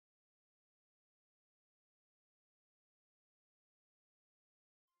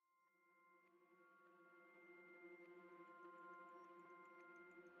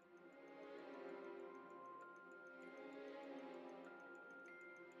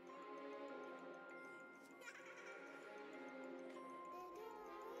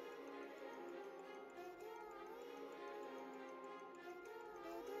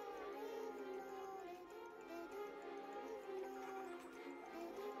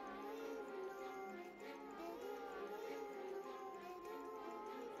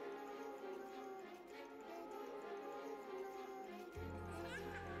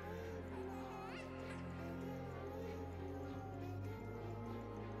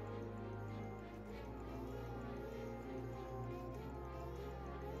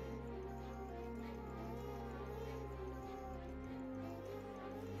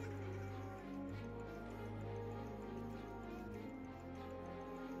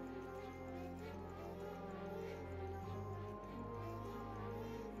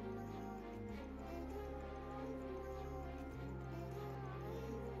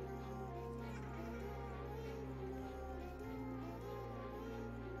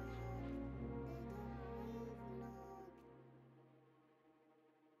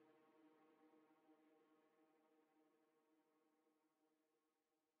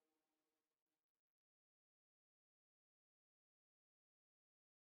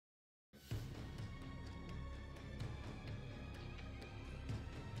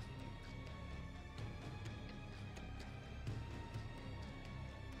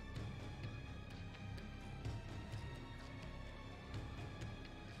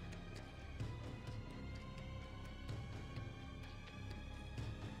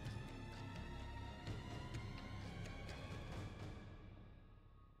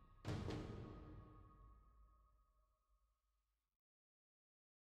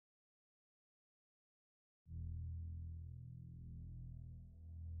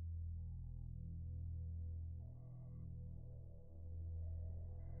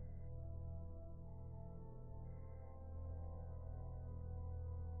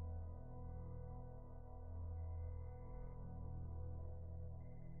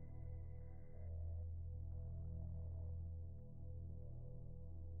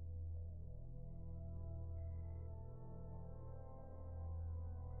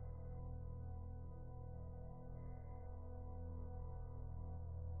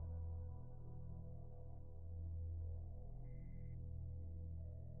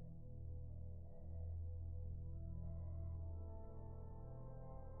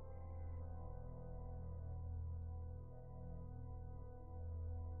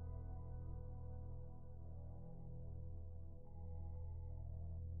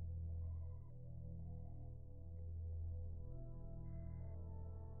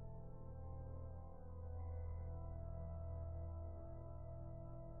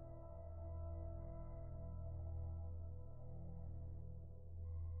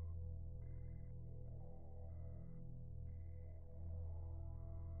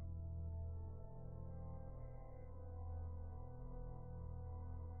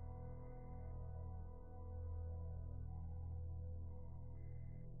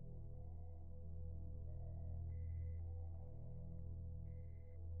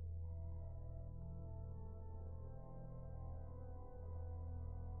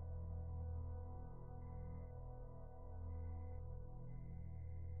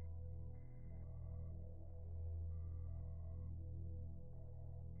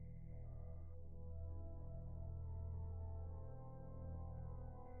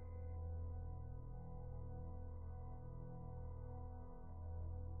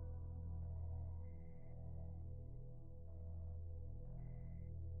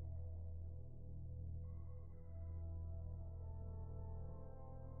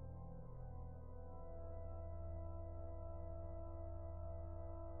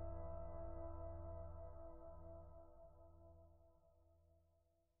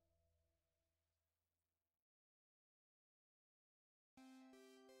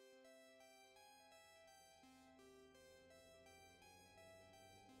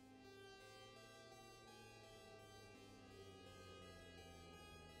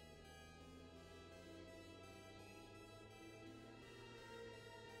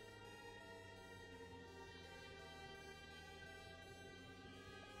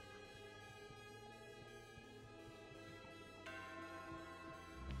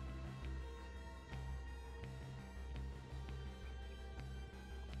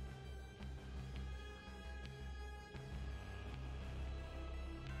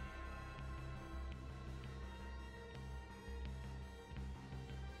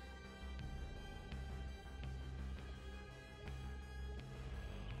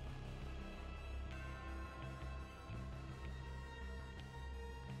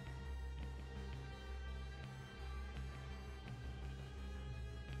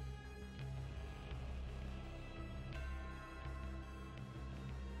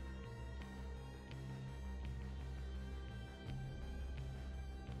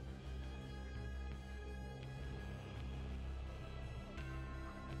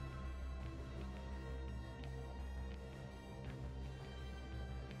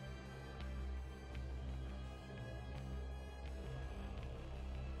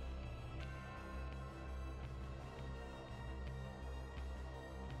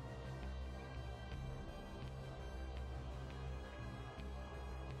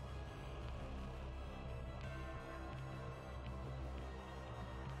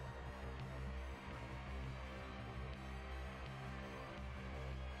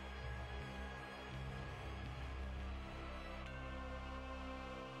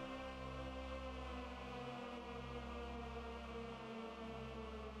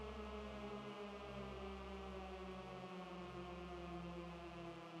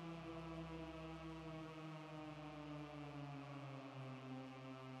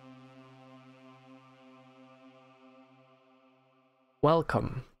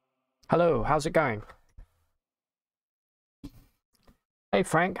Welcome. Hello, how's it going? Hey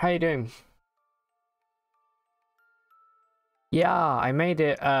Frank, how you doing? Yeah, I made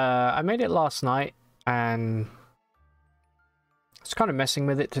it last night and I was kind of messing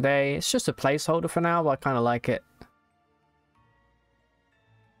with it today. It's just a placeholder for now, but I kind of like it.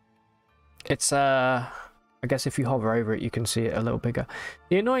 It's I guess if you hover over it you can see it a little bigger.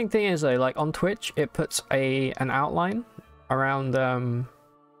 The annoying thing is though, like on Twitch it puts an outline around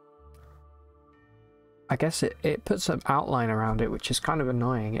I guess it puts an outline around it, which is kind of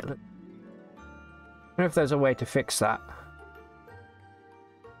annoying. I don't know if there's a way to fix that.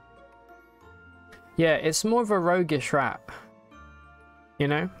 Yeah, it's more of a roguish rat, you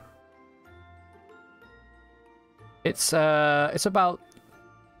know? It's about,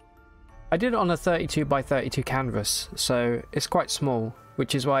 I did it on a 32 by 32 canvas, so it's quite small,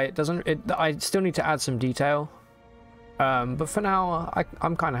 which is why I still need to add some detail. But for now,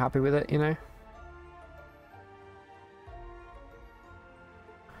 I'm kind of happy with it, you know?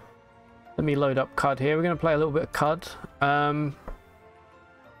 Let me load up QUD here. We're going to play a little bit of QUD.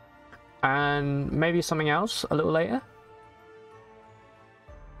 And maybe something else a little later.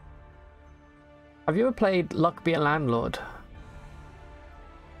 Have you ever played Luck Be a Landlord?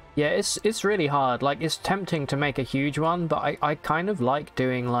 Yeah, it's really hard. Like, it's tempting to make a huge one, but I kind of like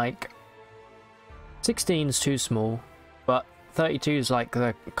doing like 16's too small, but 32 is like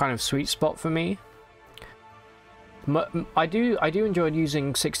the kind of sweet spot for me. I do enjoy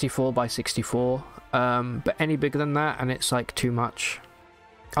using 64 by 64, but any bigger than that and it's like too much.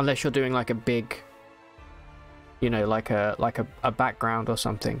 Unless you're doing like a big, you know, like a background or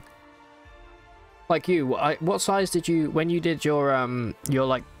something. Like you, what size did you, when you did your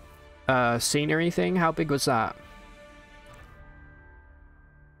like scenery thing, how big was that?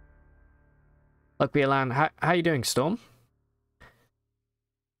 Like be a land, how you doing, Storm?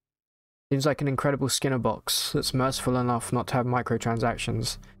 Seems like an incredible Skinner box that's merciful enough not to have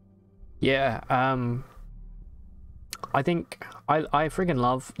microtransactions. Yeah, I think I friggin'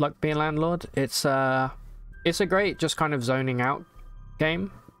 love Luck Be a Landlord. It's a great just kind of zoning out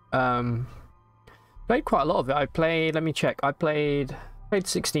game. Played quite a lot of it. I played, let me check. I played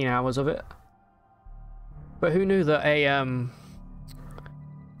 16 hours of it. But who knew that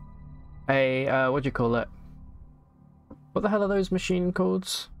what do you call it? What the hell are those machine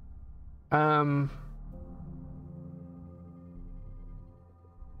codes? What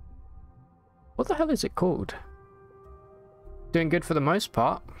the hell is it called? Doing good for the most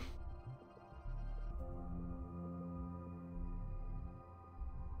part.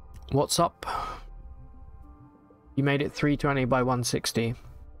 What's up? You made it 320 by 160.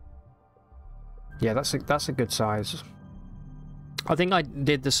 Yeah, that's a good size. I think I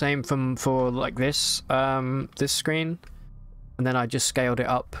did the same for like this this screen, and then I just scaled it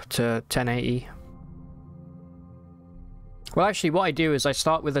up to 1080. Well, actually, what I do is I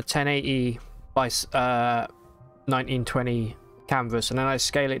start with a 1080 by 1920 canvas, and then I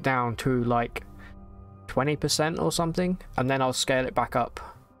scale it down to like 20% or something, and then I'll scale it back up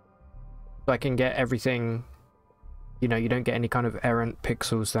so I can get everything, you know, you don't get any kind of errant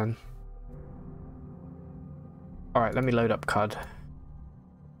pixels then. Alright, let me load up QUD.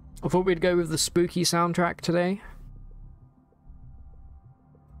 I thought we'd go with the spooky soundtrack today.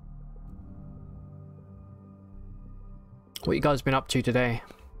 What you guys been up to today?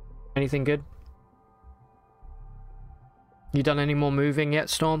 Anything good? You done any more moving yet,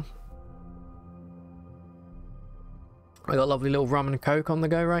 Storm? I got lovely little rum and coke on the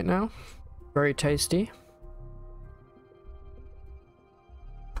go right now. Very tasty.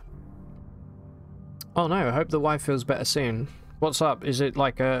 Oh no, I hope the wife feels better soon. What's up? Is it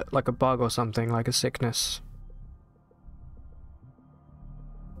like a bug or something, like a sickness?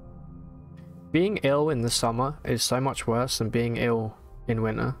 Being ill in the summer is so much worse than being ill in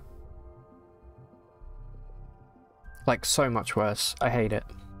winter. Like, so much worse. I hate it.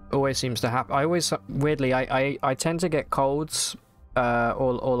 Always seems to happen. I always, weirdly, I tend to get colds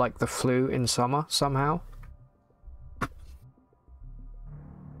or like the flu in summer somehow.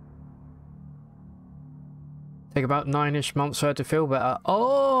 Take about 9-ish months for her to feel better.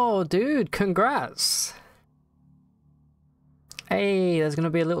 Oh, dude, congrats! Hey, there's gonna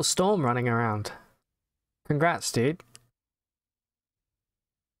be a little storm running around. Congrats, dude.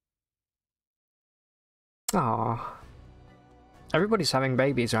 Aww. Everybody's having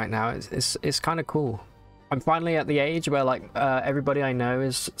babies right now. It's kind of cool. I'm finally at the age where like everybody I know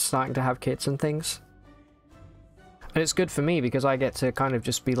is starting to have kids and things. And it's good for me because I get to kind of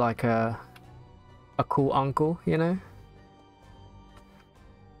just be like a cool uncle, you know?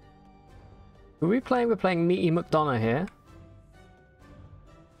 Who are we playing? We're playing Meaty McDonner here.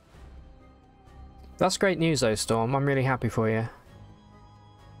 That's great news though, Storm. I'm really happy for you.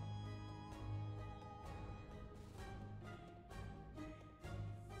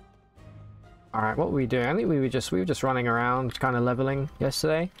 Alright, what were we doing? I think we were just running around, kind of leveling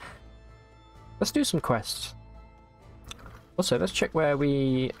yesterday. Let's do some quests. Also, let's check where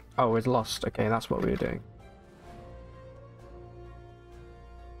we... Oh, we're lost. Okay, that's what we were doing.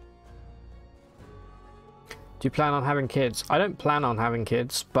 Do you plan on having kids? I don't plan on having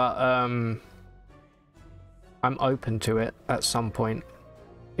kids, but I'm open to it at some point.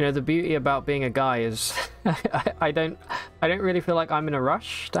 You know, the beauty about being a guy is I don't really feel like I'm in a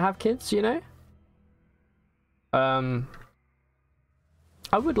rush to have kids, you know? I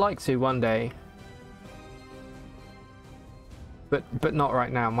would like to one day. But not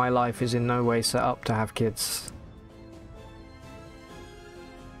right now. My life is in no way set up to have kids.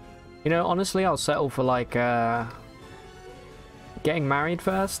 You know, honestly, I'll settle for like getting married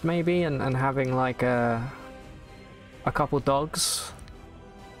first, maybe, and having like a couple dogs.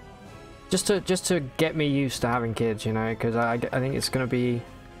 Just to get me used to having kids, you know, because I think it's gonna be,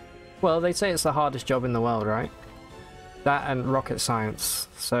 well, they say it's the hardest job in the world, right? That and rocket science,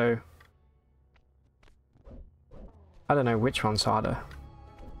 so I don't know which one's harder.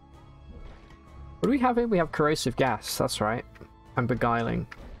 What do we have here? We have corrosive gas, that's right, and beguiling.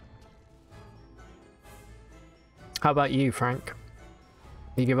 How about you, Frank?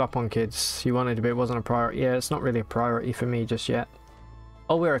 You give up on kids. You wanted to, but it wasn't a priority. Yeah, it's not really a priority for me just yet.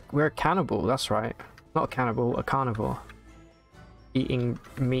 Oh, we're a cannibal, that's right. Not a cannibal, a carnivore. Eating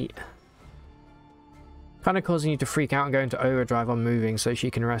meat. Kind of causing you to freak out and go into overdrive on moving so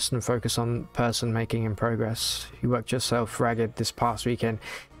she can rest and focus on person making in progress. You worked yourself ragged this past weekend.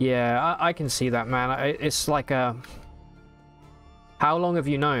 Yeah, I can see that, man. It's like a... How long have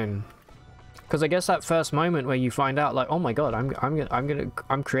you known? Because I guess that first moment where you find out, like, oh my god,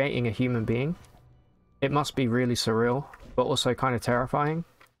 I'm creating a human being. It must be really surreal, but also kind of terrifying.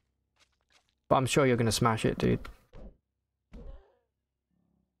 But I'm sure you're gonna smash it, dude.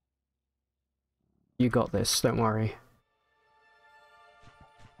 You got this, don't worry.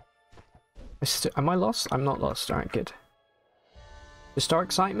 Am I lost? I'm not lost. Alright, good. Does star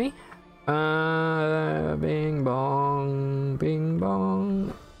excite me? Bing bong, bing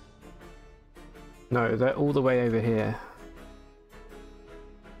bong. No, they're all the way over here.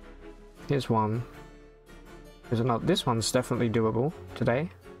 Here's one. There's another. This one's definitely doable today.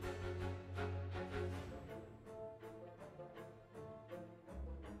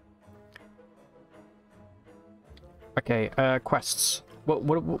 Okay, quests. What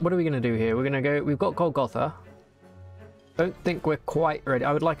are we gonna do here? We're gonna go. We've got Golgotha. Don't think we're quite ready.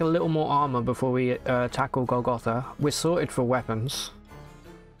 I would like a little more armor before we tackle Golgotha. We're sorted for weapons.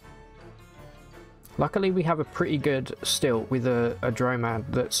 Luckily, we have a pretty good still with a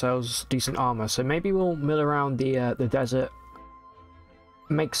Dromad that sells decent armor. So maybe we'll mill around the desert,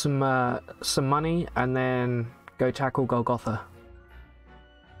 make some money, and then go tackle Golgotha.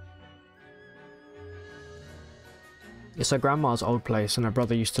 It's her grandma's old place and her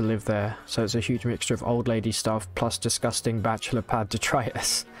brother used to live there, so it's a huge mixture of old lady stuff plus disgusting bachelor pad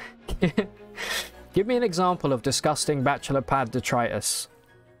detritus. Give me an example of disgusting bachelor pad detritus.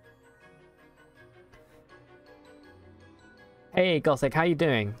 Hey Gothic, how you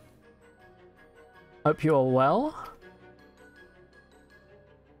doing? Hope you're well.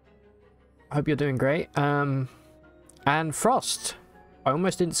 Hope you're doing great. And Frost, I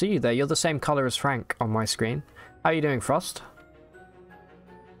almost didn't see you there. You're the same color as Frank on my screen. How are you doing, Frost?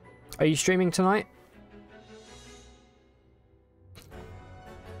 Are you streaming tonight?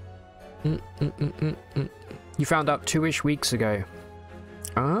 You found out 2-ish weeks ago.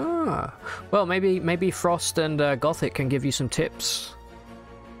 Ah, well, maybe Frost and Gothic can give you some tips.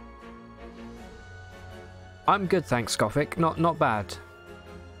 I'm good, thanks, Gothic. Not bad.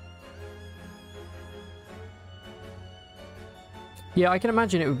 Yeah, I can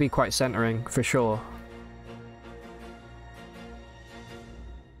imagine it would be quite centering for sure.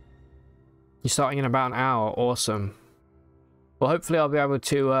 You're starting in about an hour. Awesome. Well, hopefully I'll be able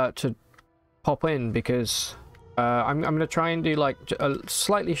to pop in because I'm gonna try and do like a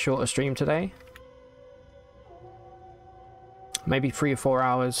slightly shorter stream today. Maybe 3 or 4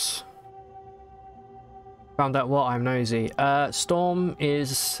 hours. Found out what? I'm nosy. Storm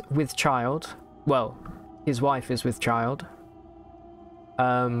is with child. Well, his wife is with child.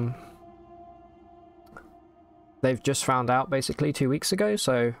 They've just found out basically 2 weeks ago,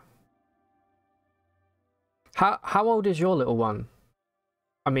 so... How old is your little one?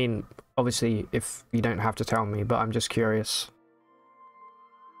 I mean, obviously, if you don't have to tell me, but I'm just curious.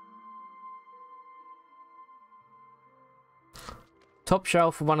 Top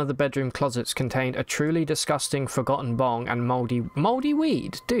shelf of one of the bedroom closets contained a truly disgusting forgotten bong and moldy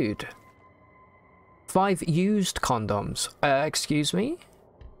weed, dude. 5 used condoms. Excuse me?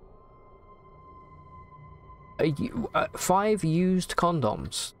 5 used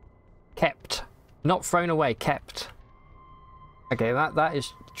condoms. Kept. Not thrown away, kept. Okay, that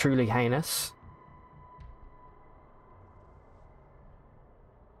is truly heinous.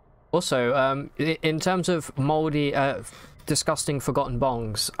 Also, in terms of moldy, disgusting forgotten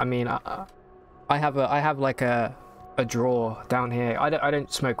bongs, I mean, I have like a drawer down here. I don't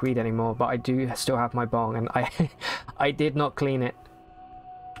smoke weed anymore, but I do still have my bong, and I did not clean it.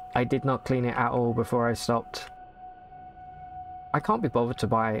 I did not clean it at all before I stopped. I can't be bothered to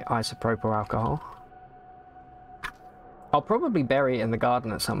buy isopropyl alcohol. I'll probably bury it in the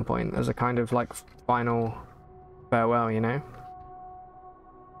garden at some point as a kind of like final farewell, you know?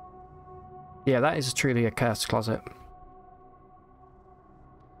 Yeah, that is truly a cursed closet.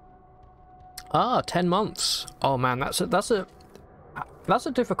 Ah, 10 months. Oh man, that's a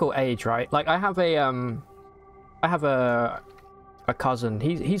difficult age, right? Like I have a cousin.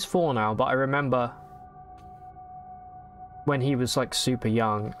 He's 4 now, but I remember when he was like super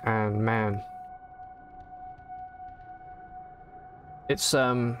young, and man, it's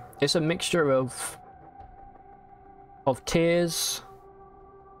a mixture of tears,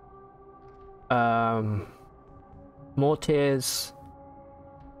 more tears,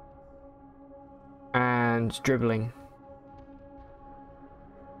 and dribbling.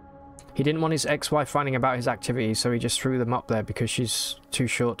 He didn't want his ex-wife finding about his activities, so he just threw them up there because she's too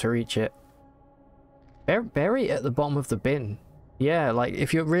short to reach it. Bury it at the bottom of the bin. Yeah, like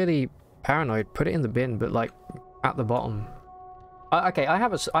if you're really paranoid, put it in the bin, but like at the bottom. Okay, I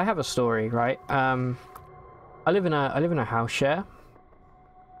have a story, right? I live in a house share.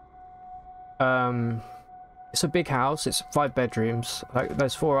 It's a big house. It's 5 bedrooms. Like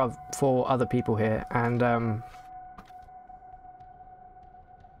there's 4 other people here, and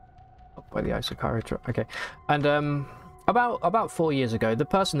by the Isokara truck. Okay, and about 4 years ago, the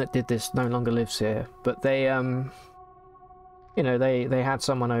person that did this no longer lives here, but they you know, they had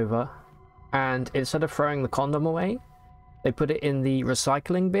someone over, and instead of throwing the condom away, they put it in the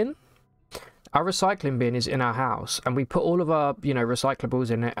recycling bin. Our recycling bin is in our house, and we put all of our, you know,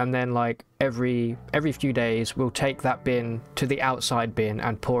 recyclables in it, and then like every few days we'll take that bin to the outside bin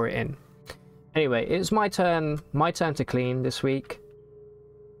and pour it in. Anyway, it's my turn to clean this week,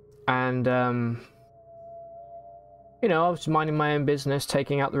 and you know, I was minding my own business,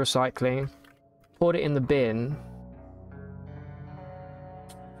 taking out the recycling, poured it in the bin,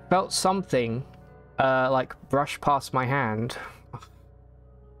 felt something like brush past my hand.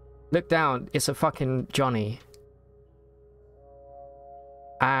 Look down, it's a fucking Johnny.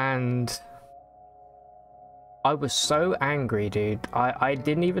 And I was so angry, dude. I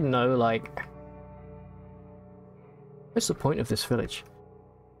didn't even know, like, what's the point of this village?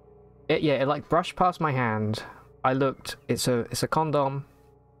 It like brushed past my hand. I looked, it's a condom,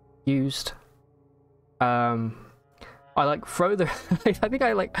 used. I like throw the I think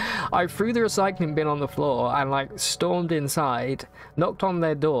I threw the recycling bin on the floor and like stormed inside, knocked on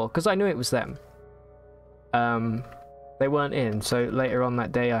their door because I knew it was them. They weren't in, so later on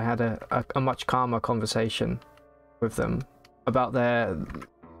that day I had a much calmer conversation with them about their,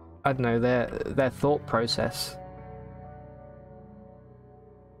 I don't know, their thought process.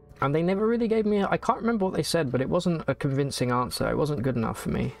 And they never really gave me I can't remember what they said, but it wasn't a convincing answer. It wasn't good enough for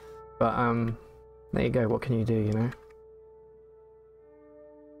me. But there you go, what can you do, you know?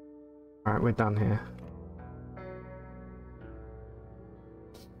 Alright, we're done here.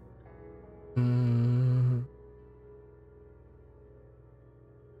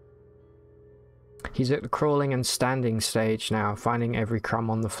 He's at the crawling and standing stage now, finding every crumb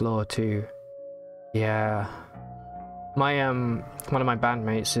on the floor too. Yeah. My one of my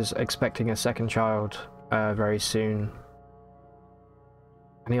bandmates is expecting a second child very soon.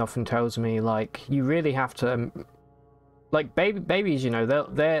 And he often tells me, like, you really have to like babies, you know,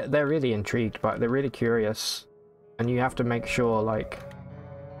 they're really intrigued, but they're really curious, and you have to make sure like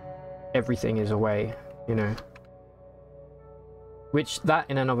everything is away, you know. Which that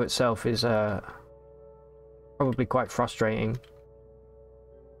in and of itself is probably quite frustrating.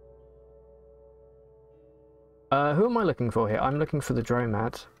 Who am I looking for here? I'm looking for the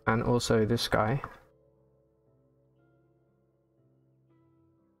Dromad, and also this guy.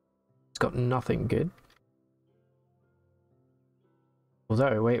 It's got nothing good.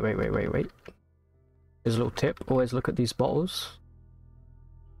 Although, wait. Here's a little tip. Always look at these bottles.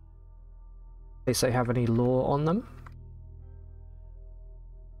 They say have any lore on them.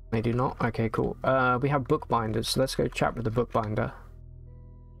 They do not? Okay, cool. We have bookbinders, so let's go chat with the bookbinder.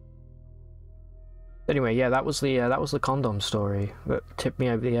 Anyway, yeah, that was the condom story that tipped me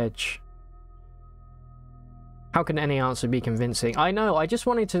over the edge. How can any answer be convincing? I know, I just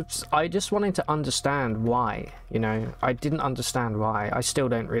wanted to understand why, you know. I didn't understand why. I still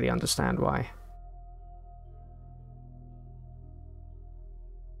don't really understand why.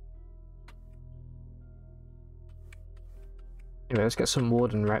 Anyway, let's get some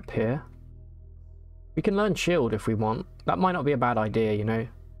Warden rep here. We can learn Shield if we want. That might not be a bad idea, you know.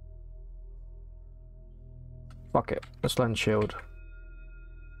 Fuck it, let's learn Shield.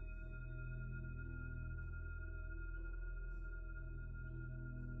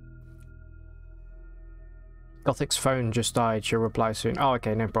 Gothic's phone just died, she'll reply soon. Oh,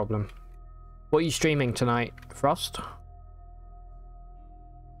 okay, no problem. What are you streaming tonight, Frost?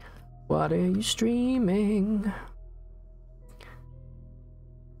 What are you streaming?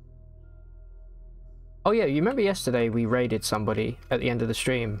 Oh yeah, you remember yesterday we raided somebody at the end of the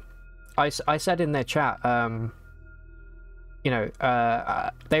stream? I said in their chat, you know,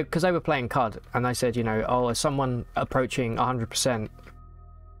 because they were playing QUD, and I said, you know, oh, is someone approaching 100%?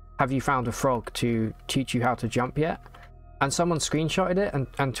 Have you found a frog to teach you how to jump yet? And someone screenshotted it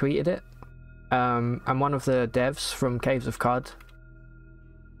and tweeted it. And one of the devs from Caves of QUD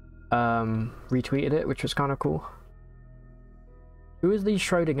retweeted it, which was kind of cool. Who is these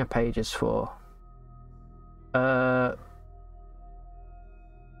Schrodinger pages for?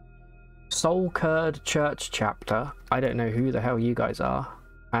 Soul Kurd Church Chapter. I don't know who the hell you guys are.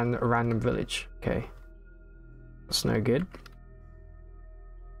 And a random village. Okay. That's no good.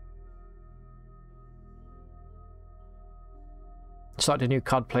 Started a new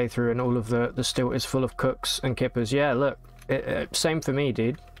CUD playthrough and all of the stilt is full of cooks and kippers. Yeah, look, same for me,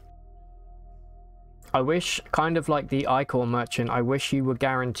 dude. I wish, kind of like the Ichor merchant, I wish you were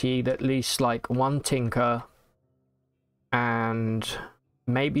guaranteed at least like one tinker and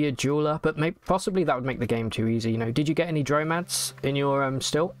maybe a jeweler, but possibly that would make the game too easy, you know. Did you get any dromads in your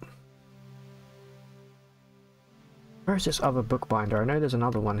stilt? Where is this other bookbinder? I know there's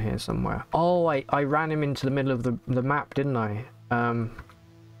another one here somewhere. Oh, I ran him into the middle of the map, didn't I?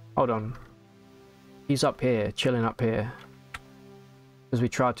 Hold on. He's up here, chilling up here. Because we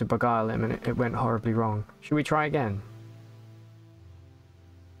tried to beguile him and it went horribly wrong. Should we try again?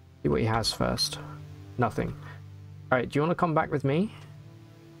 See what he has first. Nothing. Alright, do you want to come back with me?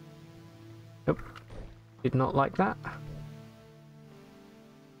 Nope. Did not like that.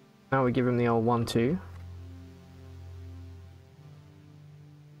 Now we give him the old 1-2.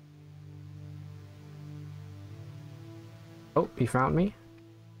 Oh, he found me.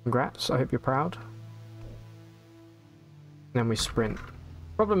 Congrats, I hope you're proud. Then we sprint.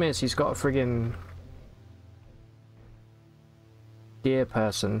 Problem is, he's got a friggin' deer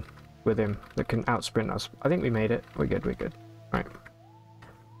person with him that can outsprint us. I think we made it. We're good, we're good. Right.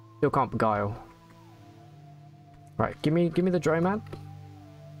 Still can't beguile. Right, give me the dromad.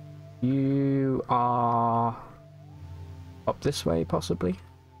 You are up this way, possibly.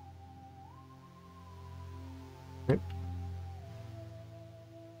 Nope.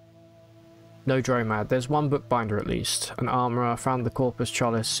 No dromad. There's one bookbinder at least. An armorer. Found the corpus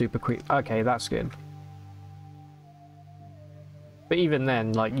chalice. Super quick. Okay, that's good. But even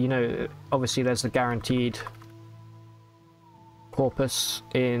then, like, you know, obviously there's the guaranteed corpus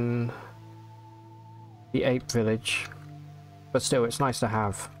in the ape village. But still, it's nice to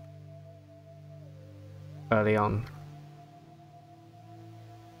have early on.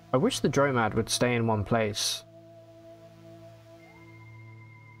 I wish the dromad would stay in one place.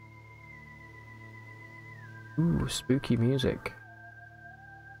 Ooh, spooky music.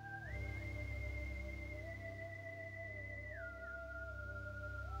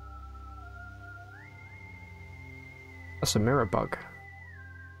 That's a mirror bug.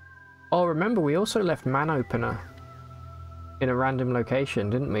 Oh, remember we also left man opener in a random location,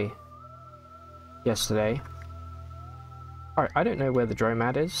 didn't we? Yesterday. Alright, I don't know where the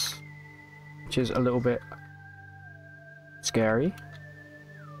dromad is, which is a little bit scary.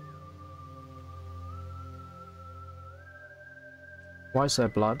 Why is there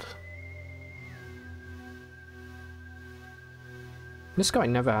blood? This guy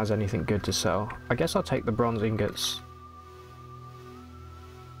never has anything good to sell. I guess I'll take the bronze ingots.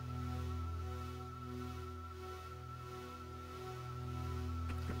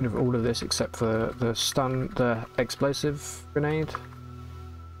 Rid of all of this except for the explosive grenade.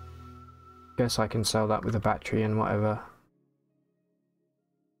 Guess I can sell that with a battery and whatever.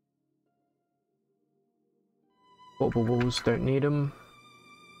 Portable walls, don't need them.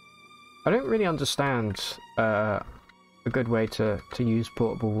 I don't really understand a good way to use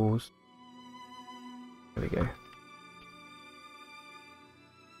portable walls. There we go.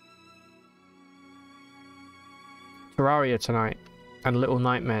 Terraria tonight and Little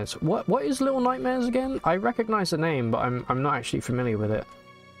Nightmares. What is Little Nightmares again? I recognize the name, but I'm not actually familiar with it.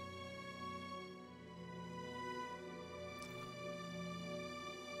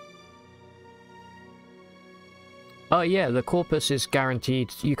 Oh yeah, the corpus is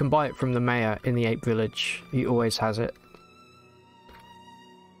guaranteed. You can buy it from the mayor in the Ape Village. He always has it.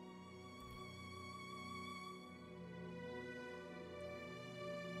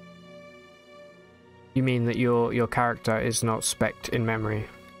 You mean that your character is not spec'd in memory?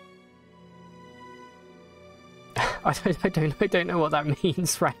 I don't know what that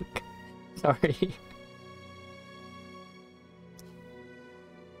means, Frank. Sorry.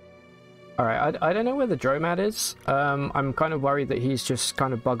 Alright, I don't know where the Dromad is. I'm kind of worried that he's just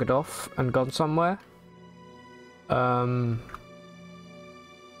kind of buggered off and gone somewhere.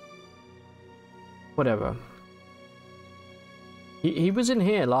 Whatever. He was in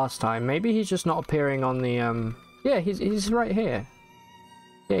here last time. Maybe he's just not appearing on the, Yeah, he's right here.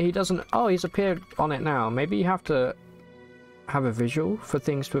 Yeah, he doesn't... Oh, he's appeared on it now. Maybe you have to have a visual for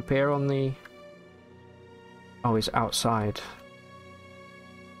things to appear on the... Oh, he's outside.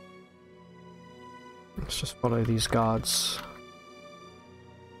 Let's just follow these guards.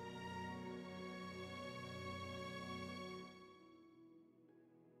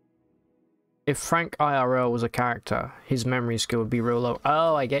 If Frank IRL was a character, his memory skill would be real low.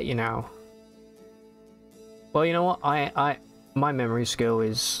 Oh, I get you now. Well, you know what? My memory skill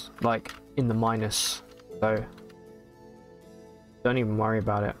is like in the minus, so don't even worry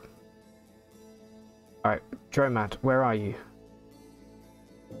about it. Alright, Dromad, where are you?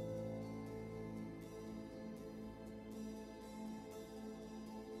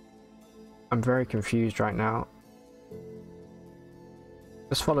 I'm very confused right now.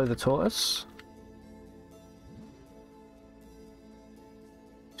 Let's follow the tortoise.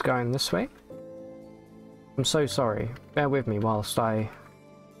 It's going this way. I'm so sorry. Bear with me whilst I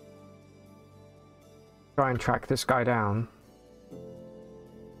try and track this guy down.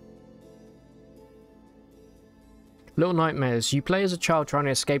 Little Nightmares. You play as a child trying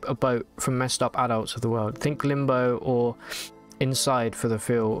to escape a boat from messed up adults of the world. Think Limbo or Inside for the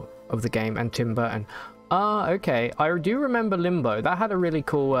feel of the game, and Tim Burton. Ah, okay. I do remember Limbo. That had a really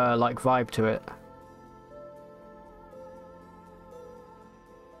cool like vibe to it.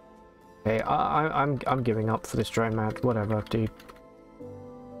 Okay, I'm giving up for this Dromad. Whatever, dude.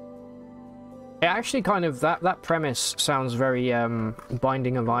 It actually kind of that premise sounds very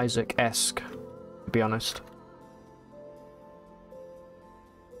Binding of Isaac-esque, to be honest.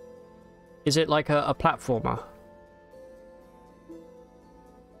 Is it like a platformer?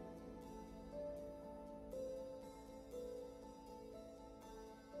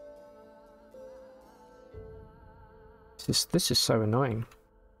 This is so annoying.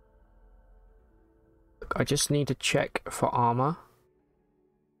 Look, I just need to check for armor.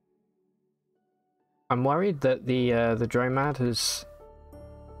 I'm worried that the Dromad has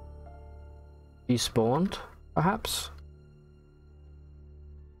despawned, perhaps.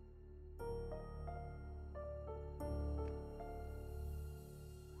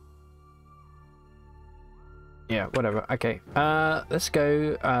 Yeah, whatever. Okay. Let's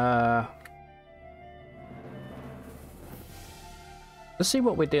go. Let's see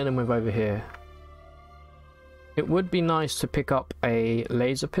what we're dealing with over here. It would be nice to pick up a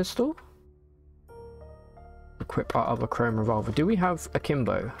laser pistol. Equip our other chrome revolver. Do we have a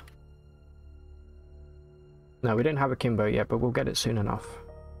Kimbo? No, we don't have a Kimbo yet, but we'll get it soon enough.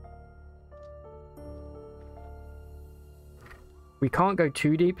 We can't go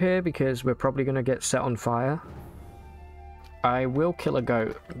too deep here because we're probably going to get set on fire. I will kill a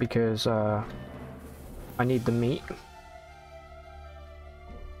goat because I need the meat.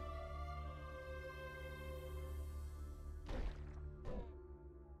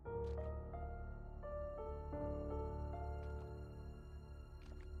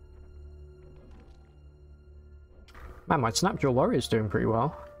 Man, my Snapjaw Warrior's doing pretty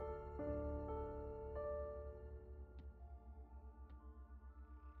well.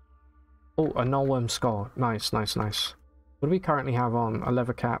 Oh, a nullworm skull. Nice, nice, nice. What do we currently have on? A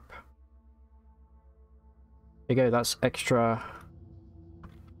leather cap. There you go, that's extra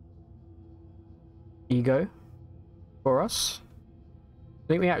ego for us. I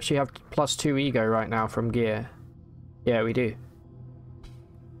think we actually have +2 ego right now from gear. Yeah, we do.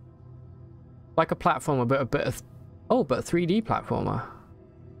 Like a platformer, but a bit of... Oh, but a 3D platformer.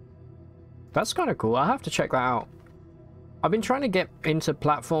 That's kind of cool. I'll have to check that out. I've been trying to get into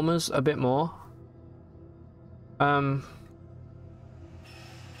platformers a bit more. I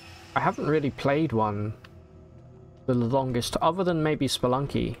haven't really played one the longest, other than maybe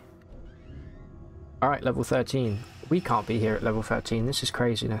Spelunky. Alright, level 13. We can't be here at level 13. This is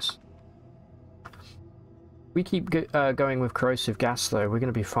craziness. We keep going with corrosive gas, though. We're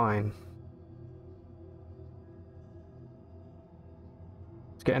going to be fine.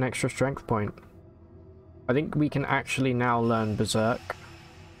 Let's get an extra strength point. I think we can actually now learn Berserk.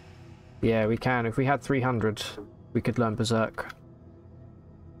 Yeah, we can. If we had 300, we could learn Berserk.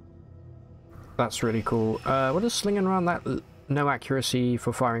 That's really cool. What is slinging around that? No accuracy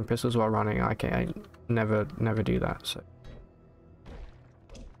for firing pistols while running. Okay, I never do that. So,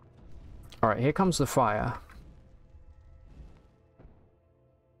 all right, here comes the fire.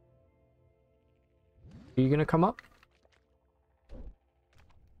 Are you gonna come up?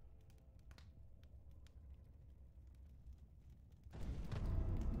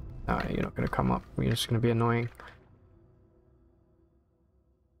 No, you're not gonna come up. You're just gonna be annoying.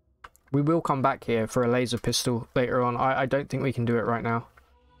 We will come back here for a laser pistol later on. I don't think we can do it right now.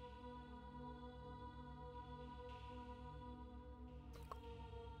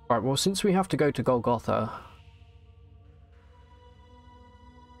 Right, well, since we have to go to Golgotha...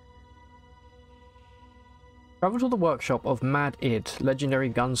 Travel to the workshop of Mad Id, legendary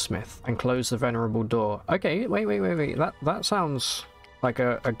gunsmith, and close the venerable door. Okay, wait. That sounds like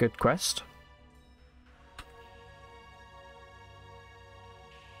a good quest.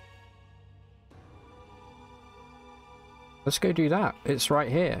 Let's go do that. It's right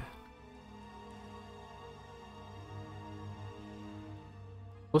here.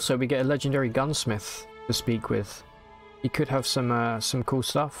 Also, we get a legendary gunsmith to speak with. He could have some cool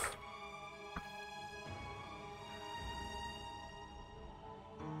stuff.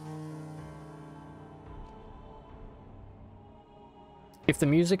 If the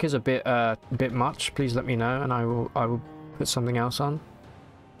music is a bit much, please let me know, and I will put something else on.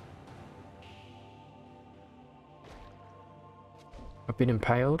 I've been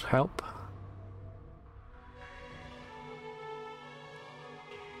impaled. Help.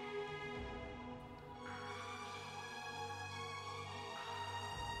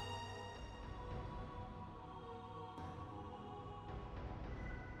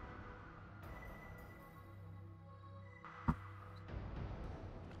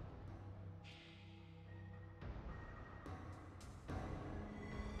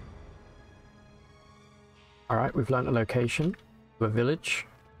 Alright, we've learnt a location. A village.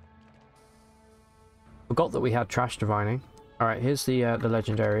 Forgot that we had trash divining. Alright, here's the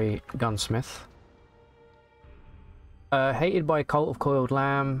legendary gunsmith. Hated by cult of coiled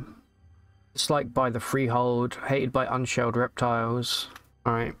lamb. Disliked by the freehold. Hated by unshelled reptiles.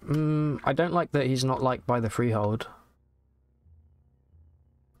 Alright, I don't like that he's not liked by the freehold.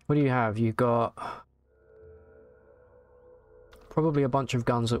 What do you have? You got... probably a bunch of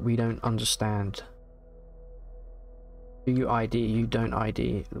guns that we don't understand. Do you ID? You don't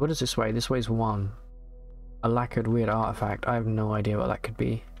ID. What is this way? This way's 1. A lacquered weird artifact. I have no idea what that could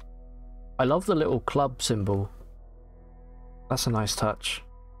be. I love the little club symbol. That's a nice touch.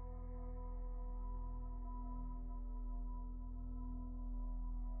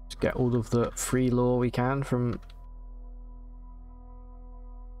 Let's get all of the free lore we can from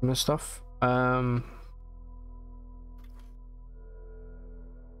this stuff.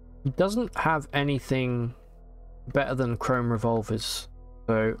 He doesn't have anything better than chrome revolvers,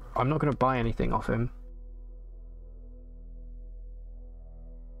 so I'm not going to buy anything off him.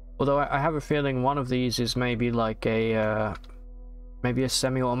 Although I have a feeling one of these is maybe like a maybe a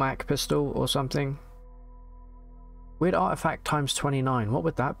semi-automatic pistol or something. Weird artifact times 29. What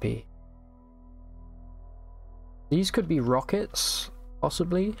would that be? These could be rockets,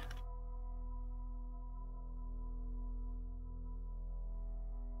 possibly.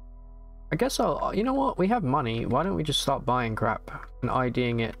 I guess I'll... you know what? We have money. Why don't we just start buying crap and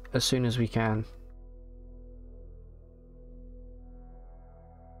IDing it as soon as we can?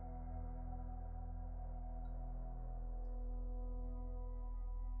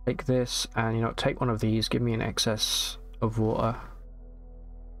 Take this and, you know, take one of these. Give me an excess of water.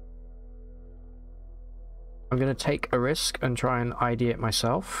 I'm going to take a risk and try and ID it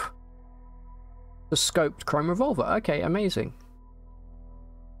myself. The scoped chrome revolver. Okay, amazing.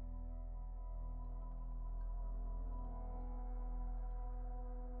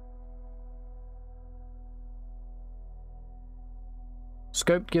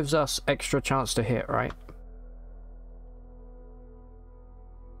 Scoped gives us extra chance to hit, right?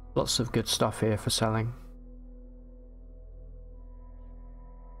 Lots of good stuff here for selling.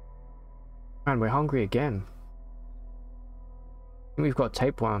 Man, we're hungry again. I think we've got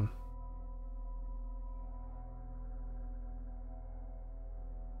tapeworm.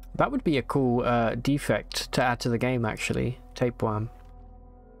 That would be a cool defect to add to the game, actually. Tapeworm.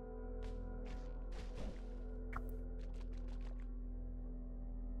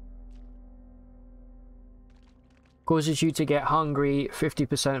 Causes you to get hungry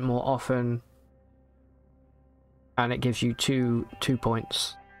 50% more often. And it gives you two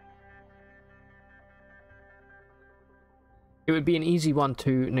points. It would be an easy one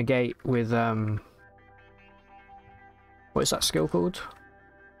to negate with what is that skill called?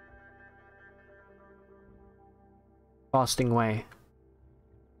 Fasting Way.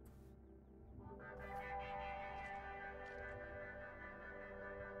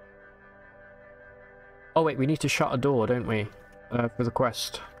 Oh wait, we need to shut a door, don't we? For the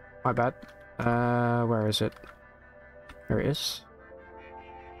quest. My bad. Where is it? Here it is.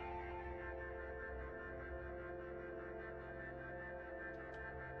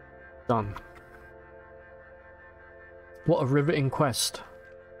 Done. What a riveting quest.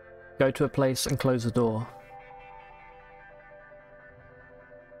 Go to a place and close the door.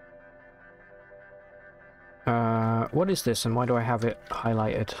 What is this and why do I have it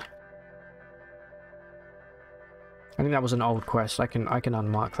highlighted? I think that was an old quest. I can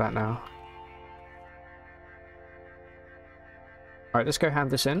unmark that now. Alright, let's go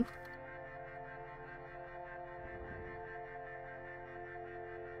hand this in.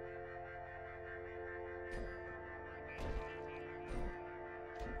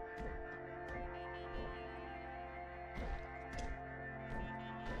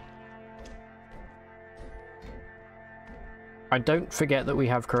 I don't forget that we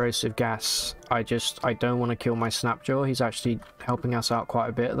have corrosive gas. I don't want to kill my Snapjaw. He's actually helping us out quite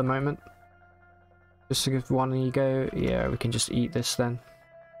a bit at the moment. Just to give one ego. Yeah, we can just eat this then.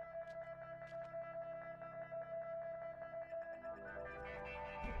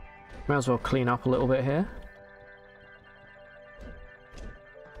 Might as well clean up a little bit here.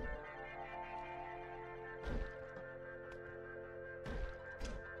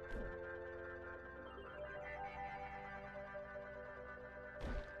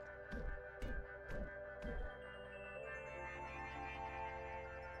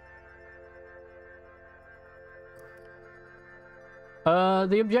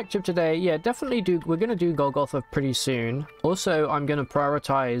 The objective today, yeah, definitely we're going to do Golgotha pretty soon. Also, I'm going to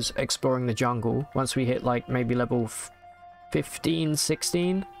prioritize exploring the jungle once we hit like maybe level 15,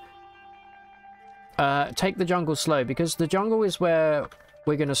 16. Take the jungle slow because the jungle is where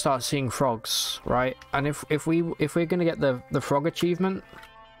we're going to start seeing frogs, right? And if we're going to get the frog achievement,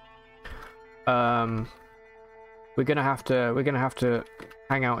 we're going to have to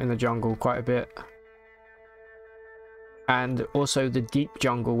hang out in the jungle quite a bit. And also the deep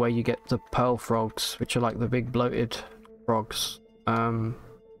jungle where you get the pearl frogs, which are like the big bloated frogs. I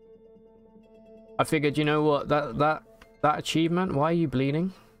figured, you know what, that achievement, why are you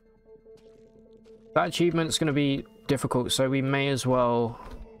bleeding? That achievement's going to be difficult, so we may as well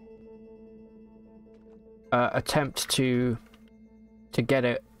attempt to get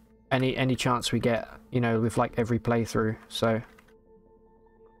it any chance we get, you know, with like every playthrough. So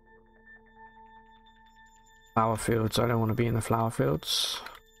flower fields, I don't want to be in the flower fields.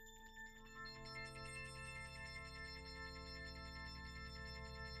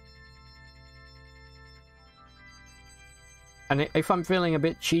 And if I'm feeling a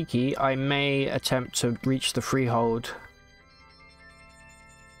bit cheeky, I may attempt to reach the freehold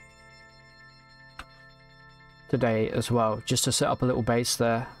today as well, just to set up a little base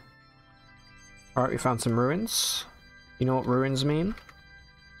there. Alright, we found some ruins. You know what ruins mean?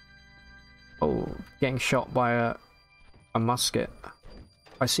 Oh, getting shot by a musket.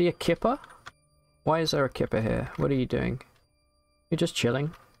 I see a kipper. Why is there a kipper here? What are you doing? You're just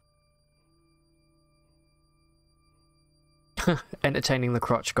chilling. Entertaining the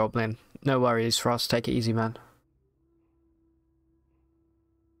crotch goblin. No worries, Frost. Take it easy, man.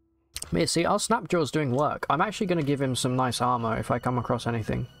 Yeah, see, our Snapjaw's doing work. I'm actually going to give him some nice armor if I come across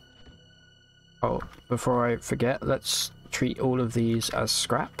anything. Oh, before I forget, let's treat all of these as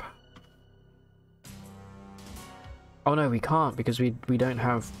scrap. Oh no, we can't because we don't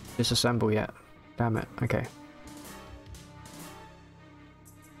have disassemble yet. Damn it. Okay.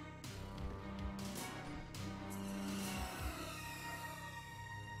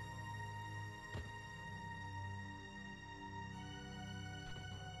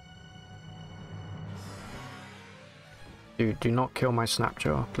 Dude, do not kill my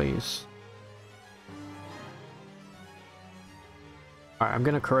Snapjaw, please. Alright, I'm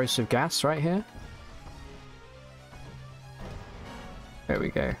gonna corrosive gas right here. There we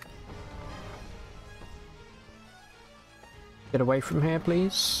go. Get away from here,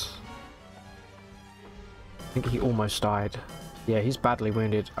 please. I think he almost died. Yeah, he's badly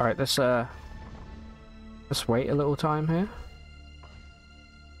wounded. Alright, let's wait a little time here.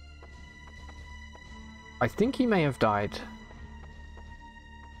 I think he may have died.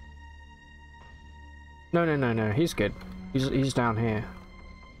 No, no, no, no. He's good. He's down here.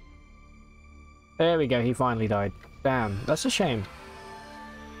 There we go. He finally died. Damn, that's a shame.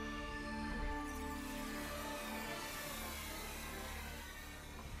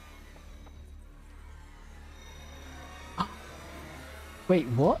 Wait,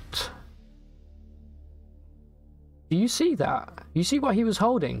 what? Do you see that? You see what he was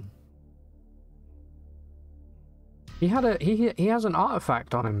holding? He had a he has an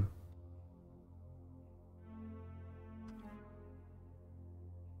artifact on him.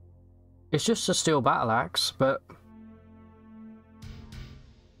 It's just a steel battle axe, but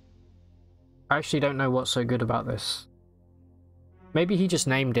I actually don't know what's so good about this. Maybe he just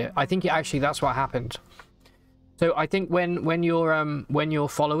named it. I think actually that's what happened. So I think when your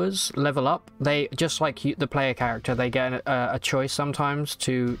followers level up, they just like the player character, they get a choice sometimes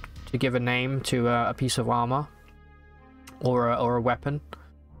to give a name to a piece of armor or a weapon.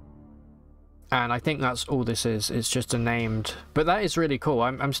 And I think that's all this is. It's just a named. But that is really cool.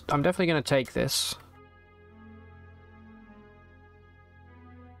 I'm definitely going to take this.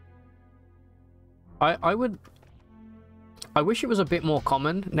 I wish it was a bit more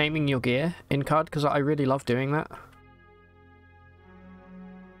common naming your gear in QUD, because I really love doing that.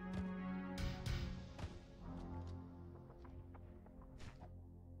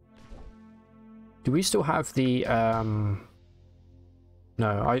 Do we still have the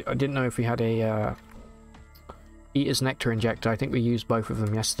no, I didn't know if we had a Eater's Nectar Injector. I think we used both of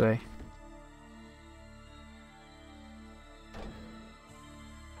them yesterday.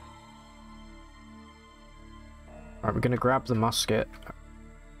 Alright, we're going to grab the musket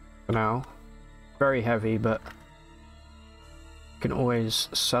for now. Very heavy, but you can always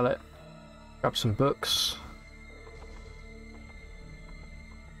sell it. Grab some books.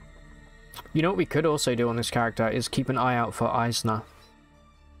 You know what we could also do on this character is keep an eye out for Eisner.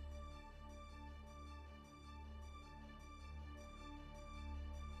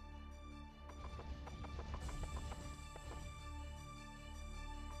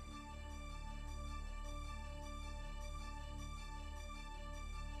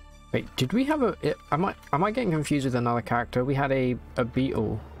 Wait, did we have a... Am I getting confused with another character? We had a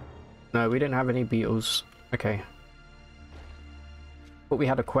beetle. No, we didn't have any beetles. Okay. But we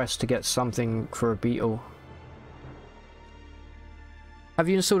had a quest to get something for a beetle. Have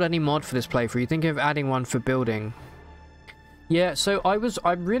you installed any mod for this playthrough? You thinking of adding one for building? Yeah, so I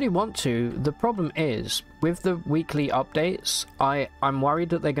really want to. The problem is, with the weekly updates, I'm worried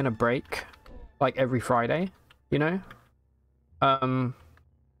that they're gonna break, like, every Friday, you know?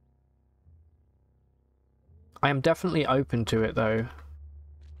 I am definitely open to it though,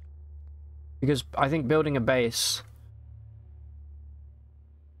 because I think building a base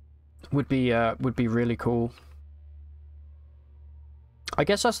would be really cool. I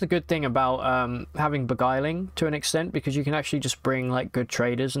guess that's the good thing about having beguiling to an extent, because you can actually just bring like good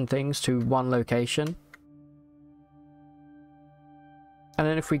traders and things to one location. And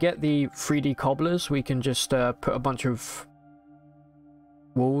then if we get the 3D cobblers, we can just put a bunch of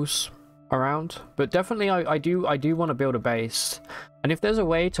walls around. But definitely I do want to build a base, and if there's a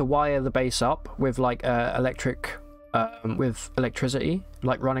way to wire the base up with like with electricity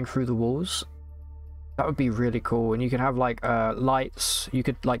like running through the walls, that would be really cool. And you could have like lights. You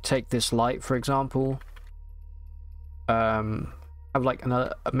could like take this light, for example, have like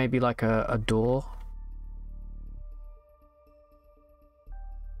another, maybe like a door.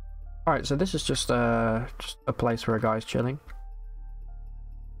 All right, so this is just a place where a guy's chilling.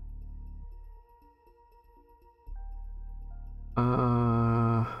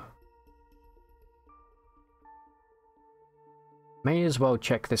 May as well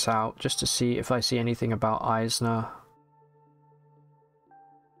check this out just to see if I see anything about Eisner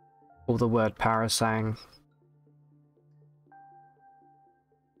or the word Parasang.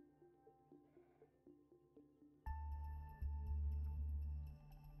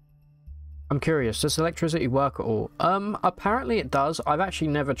 I'm curious, does electricity work at all? Apparently it does. I've actually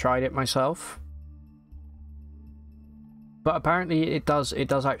never tried it myself, but apparently it does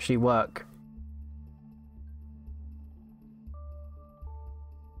actually work.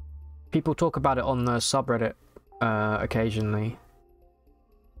 People talk about it on the subreddit occasionally.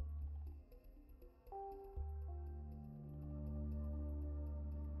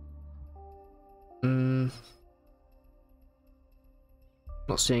 Not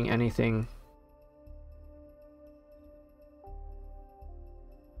seeing anything.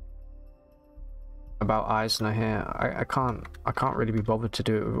 About Eisner here. I can't really be bothered to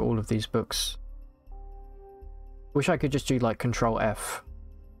do it with all of these books. Wish I could just do like Control F.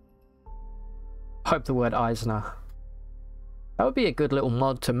 Type the word Eisner. That would be a good little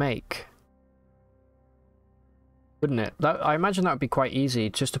mod to make. Wouldn't it? That, I imagine that would be quite easy,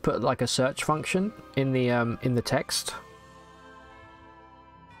 just to put like a search function in the text.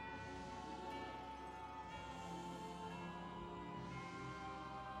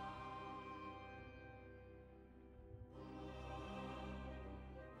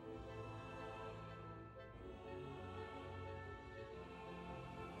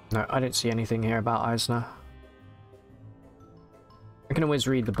 No, I don't see anything here about Eisner. I can always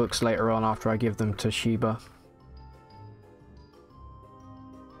read the books later on after I give them to Sheba.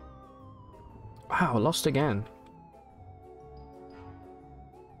 Wow, lost again.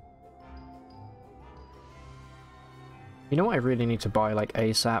 You know what I really need to buy like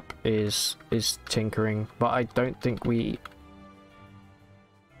ASAP is tinkering, but I don't think we...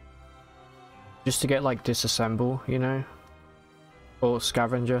 Just to get like disassemble, you know? Or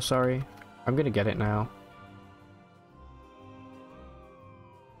scavenger, sorry. I'm gonna get it now.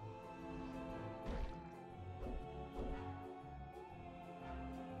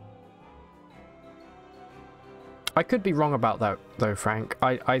 I could be wrong about that though, Frank.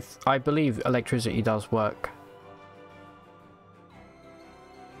 I believe electricity does work.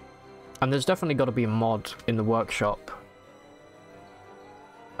 And there's definitely got to be a mod in the workshop.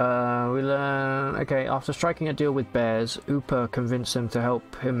 Okay, after striking a deal with bears, Upa convinced them to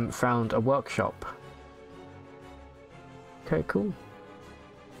help him found a workshop. Okay, cool.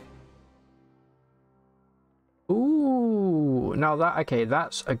 Ooh, now that, okay,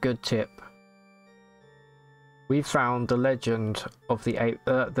 that's a good tip. We found the legend of the ape,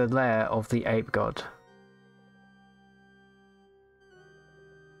 the lair of the ape god.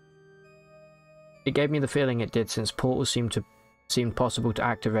 It gave me the feeling it did, since portals seemed possible to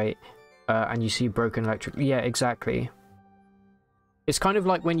activate, and you see broken electric. Yeah, exactly. It's kind of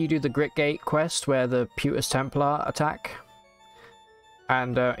like when you do the Grit Gate quest, where the Putus Templar attack,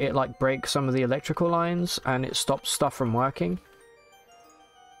 and it like breaks some of the electrical lines, and it stops stuff from working.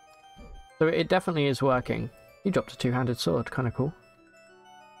 So it definitely is working. You dropped a two-handed sword, kind of cool.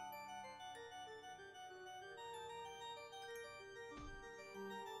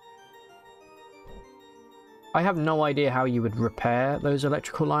 I have no idea how you would repair those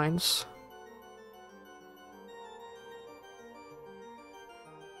electrical lines.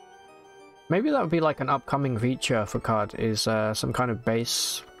 Maybe that would be like an upcoming feature for QUD, is some kind of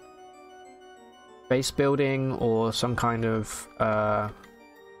base building, or some kind of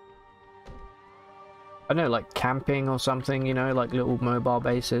I don't know, like camping or something, you know, like little mobile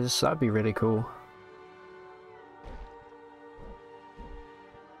bases. That'd be really cool.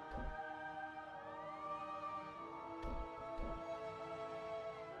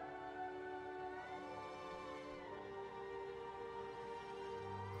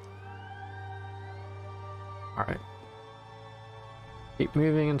 Alright. Keep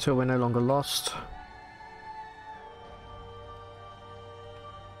moving until we're no longer lost.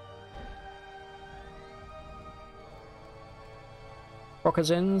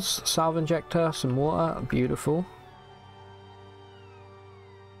 Rockazins, salve injector, some water, beautiful.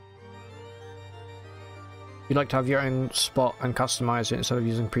 You'd like to have your own spot and customize it instead of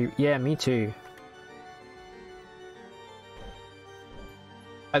using Yeah, me too.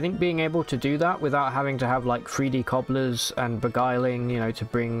 I think being able to do that without having to have like 3D cobblers and beguiling, you know, to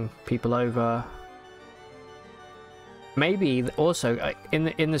bring people over. Maybe also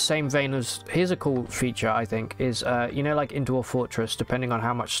in the same vein as, here's a cool feature I think, is you know, like Indoor Fortress, depending on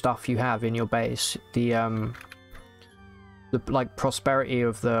how much stuff you have in your base, the like prosperity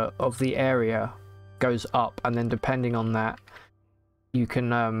of the area goes up, and then depending on that you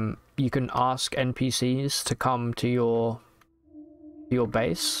can ask NPCs to come to your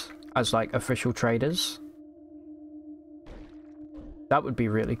base as like official traders. That would be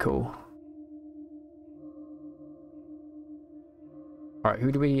really cool. Alright,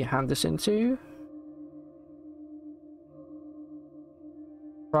 who do we hand this into?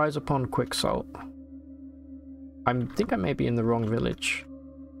 Rise upon Quicksalt. I think I may be in the wrong village.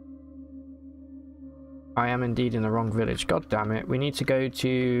 I am indeed in the wrong village. God damn it. We need to go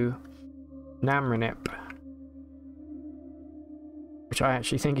to Namranip, which I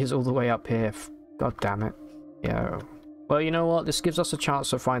actually think is all the way up here. God damn it. Yeah. Well, you know what? This gives us a chance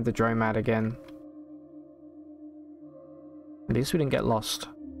to find the Dromad again. At least we didn't get lost.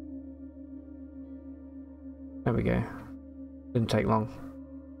 There we go. Didn't take long.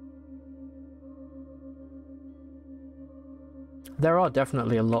 There are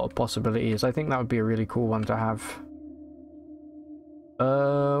definitely a lot of possibilities. I think that would be a really cool one to have.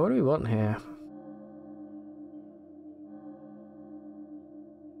 What do we want here?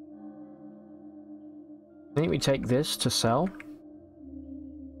 I think we take this to sell.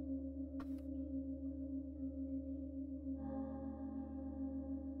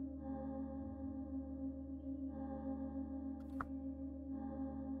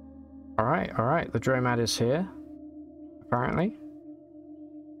 Alright, the Dromad is here, apparently.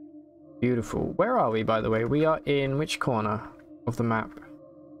 Beautiful. Where are we, by the way? We are in which corner of the map?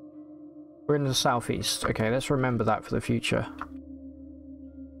 We're in the southeast. Okay, let's remember that for the future.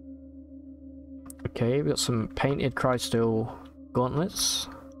 Okay, we've got some painted crystal gauntlets.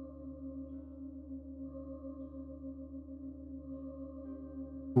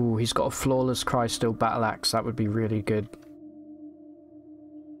 Ooh, he's got a flawless crystal battle axe. That would be really good.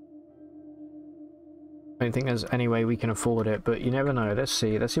 I don't think there's any way we can afford it, but you never know. Let's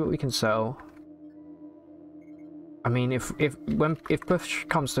see. Let's see what we can sell. I mean, if push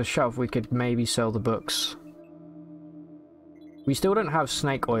comes to shove, we could maybe sell the books. We still don't have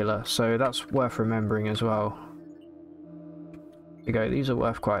snake oiler, so that's worth remembering as well. There you go. These are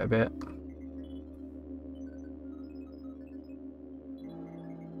worth quite a bit.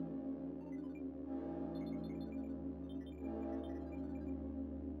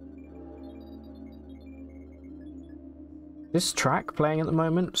 This track playing at the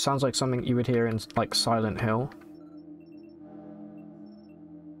moment sounds like something you would hear in, like, Silent Hill.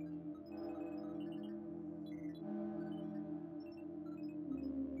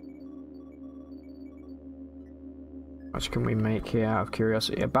 How much can we make here out of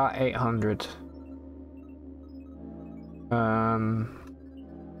curiosity? About 800.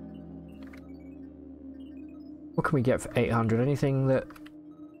 What can we get for 800? Anything that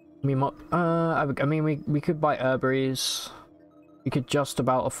we might... I mean, we could buy herbaries. We could just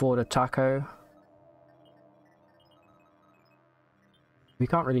about afford a taco. We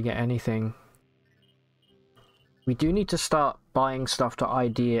can't really get anything. We do need to start buying stuff to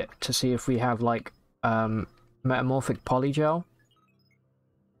ID it to see if we have, like, metamorphic polygel.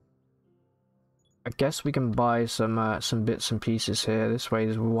 I guess we can buy some bits and pieces here. This way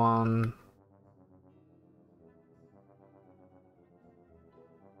is one.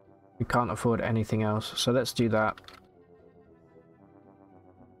 We can't afford anything else, so let's do that.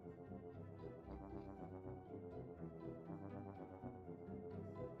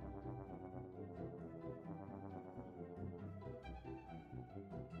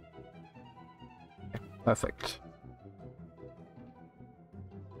 Perfect.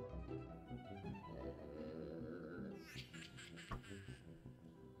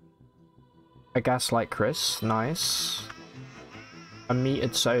 A gaslight Chris, nice. A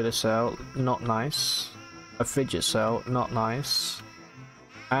metered solar cell, not nice. A fidget cell, not nice.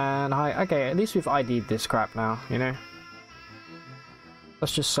 And okay, at least we've ID'd this crap now, you know?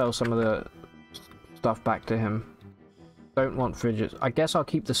 Let's just sell some of the stuff back to him. Don't want fidgets. I guess I'll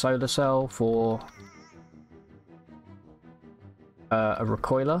keep the solar cell for a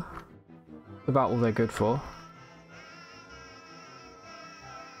recoiler. About all they're good for.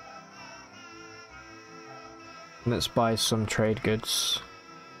 Let's buy some trade goods.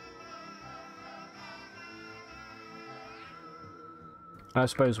 I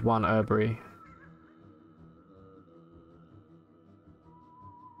suppose one herbery.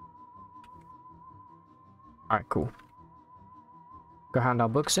 Alright, cool. Go hand our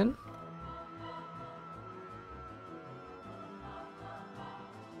books in.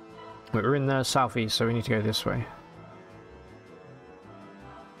 We're in the southeast, so we need to go this way.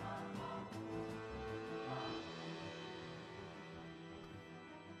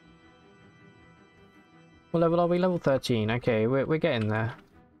 What level are we? Level 13. Okay, we're getting there.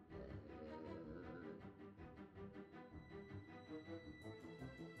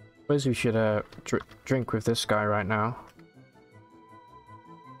 Suppose we should drink with this guy right now.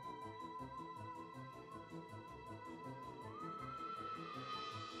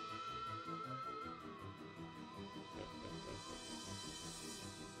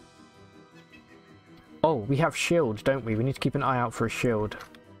 Oh, we have shield, don't we? We need to keep an eye out for a shield.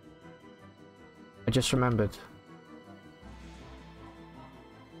 I just remembered.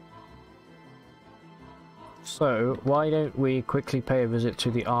 So, why don't we quickly pay a visit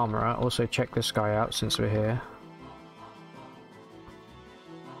to the armourer? Also check this guy out since we're here.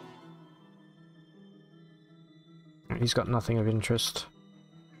 He's got nothing of interest.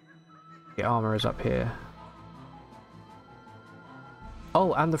 The armour is up here.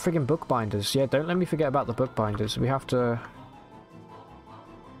 Oh, and the friggin' bookbinders. Yeah, don't let me forget about the bookbinders. We have to...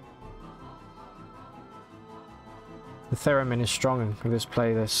 The theremin is strong in this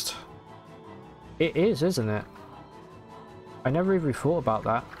playlist. It is, isn't it? I never even thought about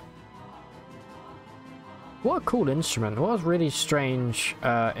that. What a cool instrument. What a really strange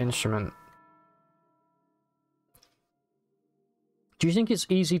instrument. Do you think it's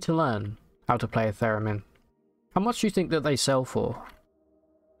easy to learn how to play a theremin? How much do you think that they sell for?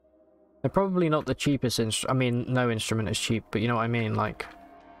 They're probably not the cheapest instrument. I mean, no instrument is cheap, but you know what I mean, like...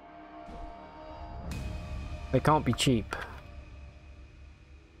 They can't be cheap.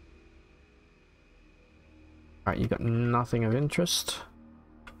 Alright, you got nothing of interest.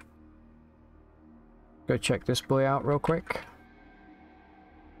 Go check this boy out real quick.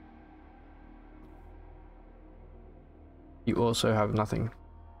 You also have nothing.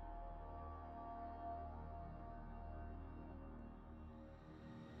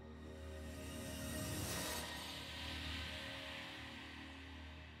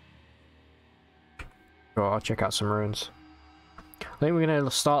 Sure, I'll check out some ruins. I think we're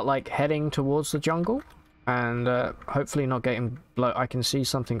gonna start like heading towards the jungle and hopefully not getting blown. I can see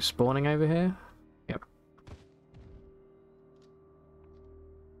something spawning over here. Yep.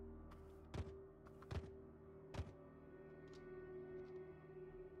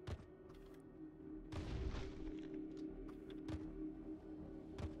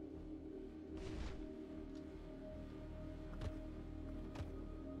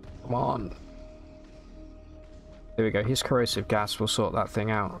 Come on. There we go. His corrosive gas will sort that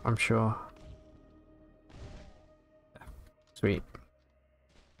thing out, I'm sure. Sweet.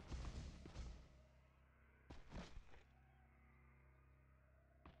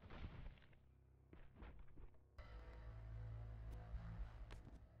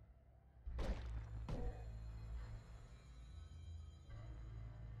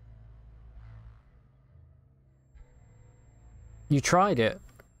 You tried it?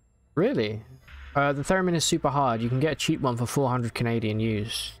 Really? The theremin is super hard. You can get a cheap one for 400 Canadian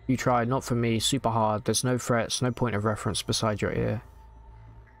use. You tried, not for me, super hard. There's no frets, no point of reference beside your ear.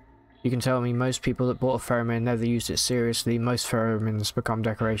 You can tell me most people that bought a theremin never used it seriously. Most theremins become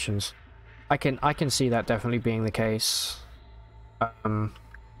decorations. I can see that definitely being the case.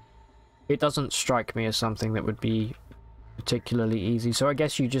 It doesn't strike me as something that would be particularly easy. So I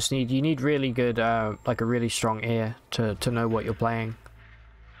guess you just need really good, like a really strong ear to know what you're playing.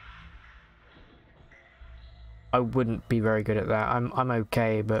 I wouldn't be very good at that. I'm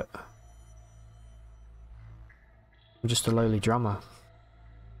okay, but I'm just a lowly drummer.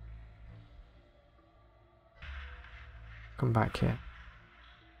 Come back here.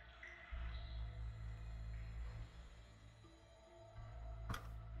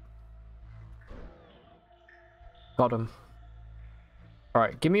 Got him. All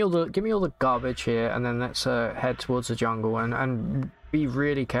right, give me all the garbage here, and then let's head towards the jungle and be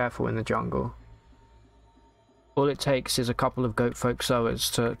really careful in the jungle. All it takes is a couple of goat folk sowers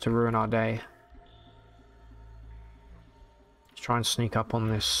to ruin our day. Let's try and sneak up on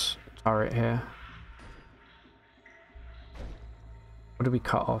this turret here. What did we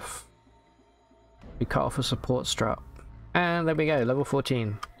cut off? We cut off a support strut. And there we go, level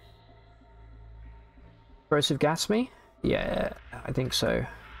 14. Corrosive gas me? Yeah, I think so.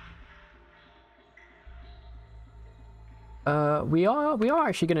 We are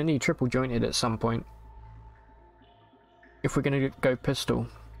actually going to need triple jointed at some point. If we're going to go pistol.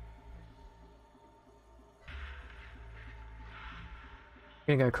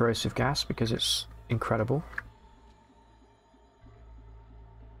 I'm going to go corrosive gas because it's incredible.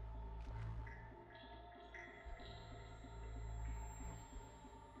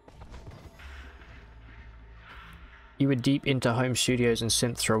 You were deep into home studios and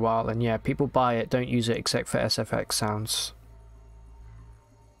synths for a while, and yeah, people buy it, don't use it except for SFX sounds.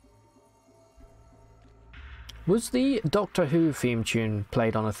 Was the Doctor Who theme tune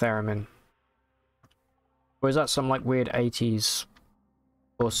played on a theremin? Or is that some like weird 80s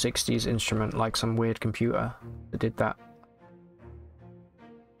or 60s instrument, like some weird computer that did that?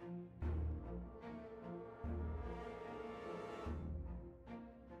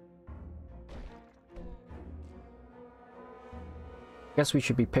 Guess we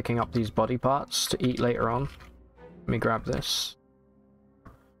should be picking up these body parts to eat later on. Let me grab this.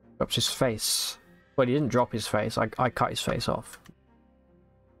 Drops his face. Well, he didn't drop his face. I cut his face off.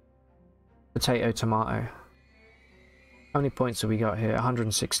 Potato, tomato. How many points have we got here?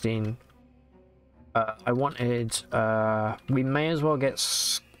 116. I wanted... we may as well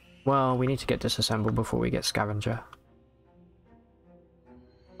get... well, we need to get disassembled before we get scavenger.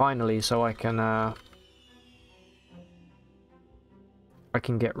 Finally, so I can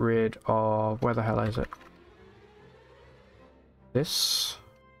get rid of... where the hell is it? This.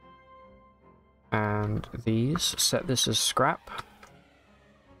 And these. Set this as scrap.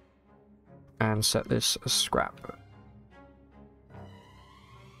 And set this as scrap.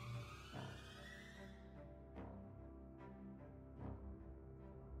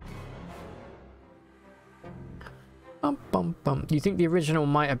 Bum, bum, bum. You think the original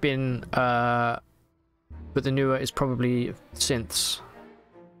might have been, but the newer is probably synths.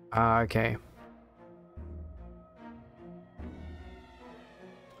 Okay.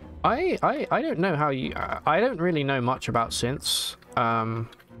 I don't know how you... I don't really know much about synths. How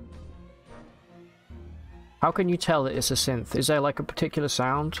can you tell that it's a synth? Is there like a particular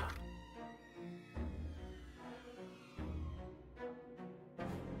sound?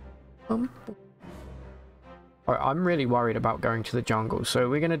 Alright, I'm really worried about going to the jungle, so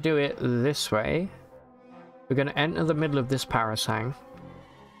we're going to do it this way. We're going to enter the middle of this parasang.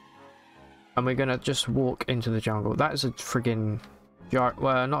 And we're going to just walk into the jungle. That is a friggin...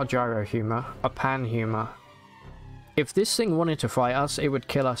 well, not a gyro humor, a pan humor. If this thing wanted to fight us, it would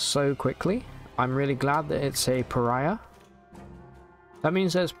kill us so quickly. I'm really glad that it's a pariah. That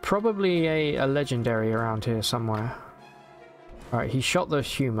means there's probably a legendary around here somewhere. Alright, he shot the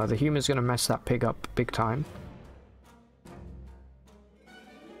humor. The humor's going to mess that pig up big time.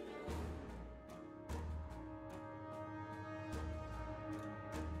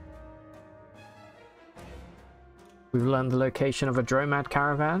 We've learned the location of a Dromad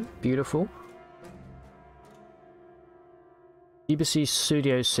caravan. Beautiful. BBC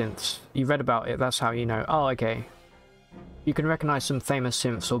Studio synths. You read about it, that's how you know. Oh, okay. You can recognize some famous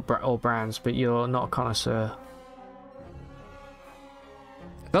synths or brands, but you're not a connoisseur.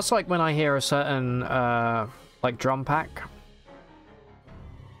 That's like when I hear a certain, like, drum pack.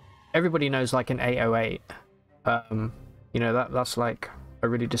 Everybody knows, like, an 808. You know, that's, like, a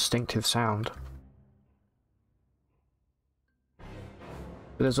really distinctive sound.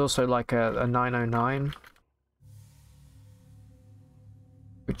 But there's also, like, a 909.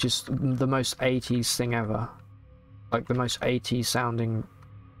 Which is the most 80s thing ever. Like, the most 80s sounding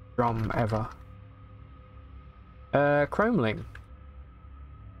drum ever. Chromeling.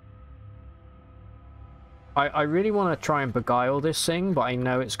 I really want to try and beguile this thing, but I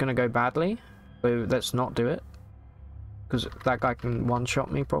know it's going to go badly. So let's not do it. Because that guy can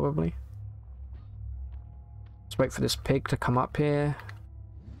one-shot me, probably. Let's wait for this pig to come up here.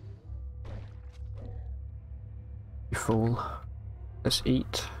 You fool. Let's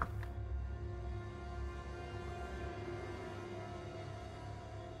eat.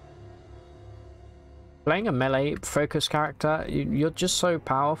 Playing a melee focus character, you're just so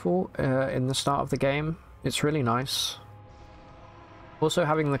powerful in the start of the game. It's really nice. Also,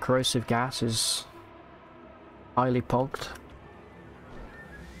 having the corrosive gas is highly pogged.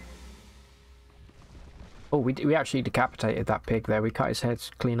 Oh, we actually decapitated that pig there. We cut his head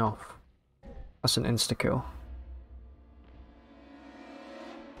clean off. That's an insta-kill.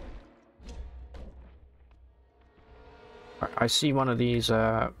 I see one of these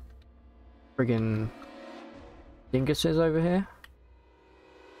friggin' dinguses over here.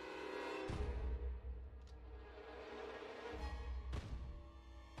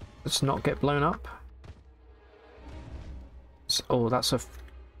 Let's not get blown up. Oh, that's a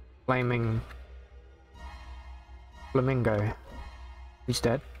flaming flamingo. He's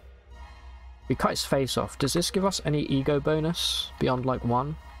dead. We cut his face off. Does this give us any ego bonus beyond like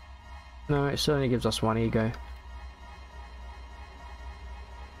 1? No, it certainly gives us 1 ego.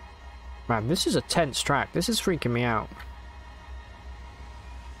 Man, this is a tense track. This is freaking me out.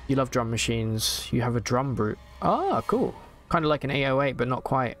 You love drum machines. You have a drum brute. Ah, cool. Kind of like an 808, but not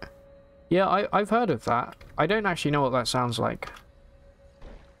quite. Yeah, I've heard of that. I don't actually know what that sounds like.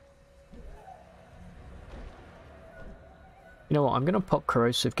 You know what? I'm going to pop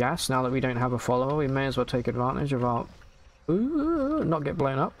corrosive gas now that we don't have a follower. We may as well take advantage of our... Ooh, not get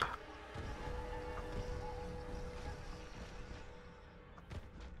blown up.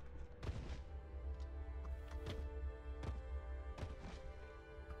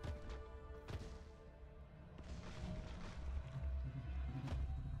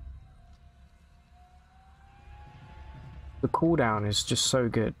 The cooldown is just so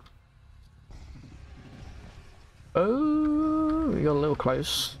good. Oh, we got a little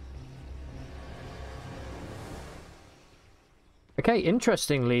close. Okay,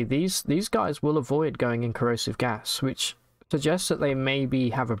 interestingly, these guys will avoid going in corrosive gas, which suggests that they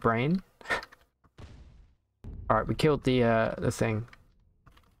maybe have a brain. All right, we killed the thing.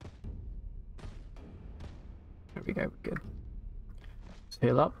 There we go. We're good. Let's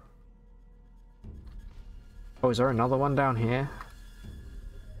heal up. Oh, is there another one down here?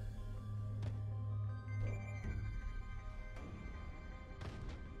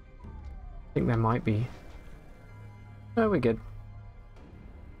 I think there might be. Oh, we're good.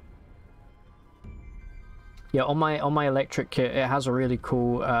 Yeah, on my electric kit, it has a really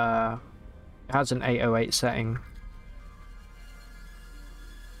cool. It has an 808 setting.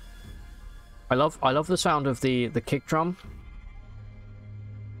 I love the sound of the kick drum.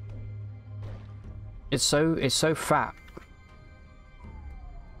 It's so fat.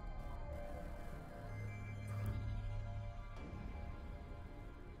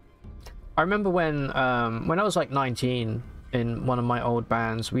 I remember when I was like 19 in one of my old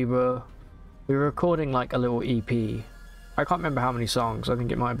bands, we were recording like a little EP. I can't remember how many songs. I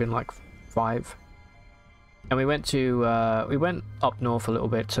think it might have been like 5. And we went up north a little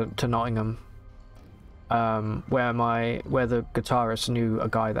bit to Nottingham, where the guitarist knew a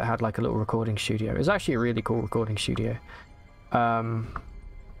guy that had like a little recording studio. It was actually a really cool recording studio, and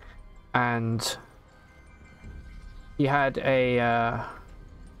he had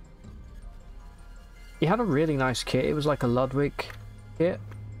a really nice kit. It was like a Ludwig kit,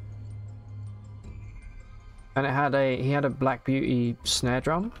 and he had a Black Beauty snare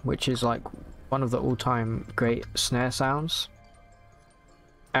drum, which is like one of the all-time great snare sounds.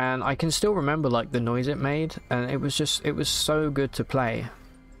 And I can still remember like the noise it made, and it was so good to play.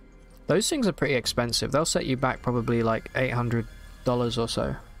 Those things are pretty expensive. They'll set you back probably like $800 or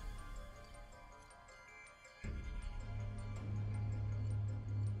so.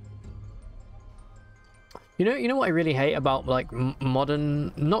 You know what I really hate about like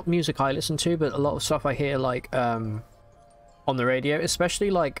modern, not music I listen to, but a lot of stuff I hear like on the radio,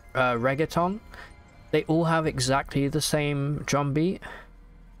 especially like reggaeton. They all have exactly the same drum beat.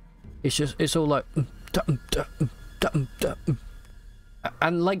 It's all like,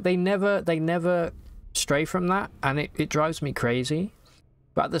 and like they never stray from that, and it drives me crazy.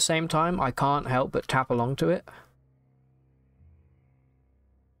 But at the same time, I can't help but tap along to it.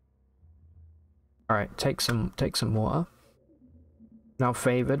 All right, take some water. Now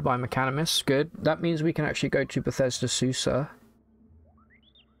favored by Mechanimus. Good. That means we can actually go to Bethesda Susa.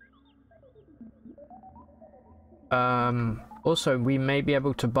 Also, we may be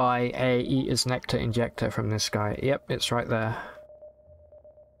able to buy a Eater's Nectar injector from this guy. Yep, it's right there.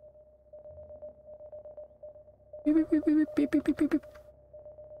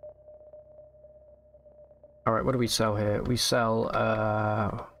 Alright, what do we sell here? We sell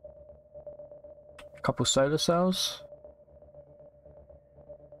a couple solar cells.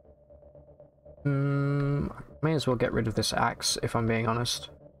 May as well get rid of this axe, if I'm being honest.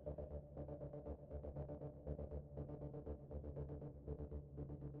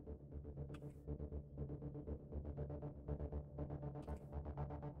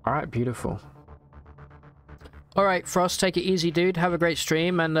 Alright, beautiful. Alright, Frost, take it easy, dude. Have a great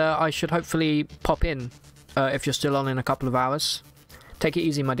stream, and I should hopefully pop in if you're still on in a couple of hours. Take it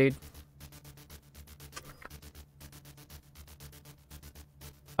easy, my dude.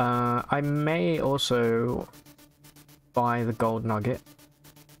 I may also buy the gold nugget.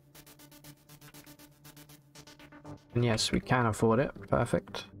 And yes, we can afford it.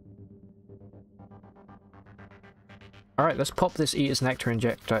 Perfect. Alright, let's pop this Eater's Nectar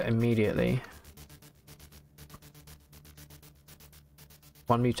injector immediately.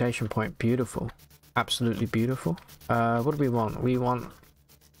 1 mutation point. Beautiful. Absolutely beautiful. What do we want? We want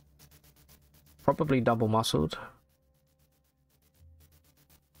probably double muscled.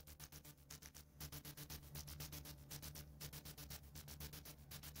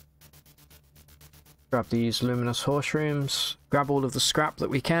 Grab these luminous horse rooms. Grab all of the scrap that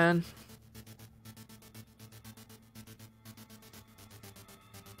we can.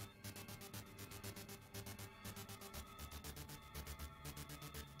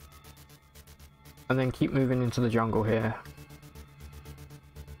 And then keep moving into the jungle here.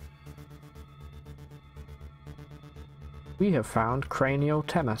 We have found cranial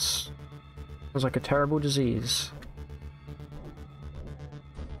temus. It was like a terrible disease.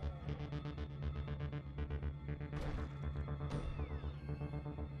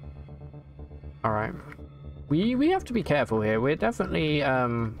 Alright. We have to be careful here. We're definitely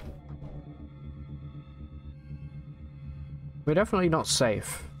not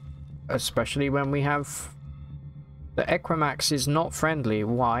safe. Especially when we have... The Equimax is not friendly.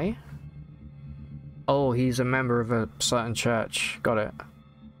 Why? Oh, he's a member of a certain church. Got it.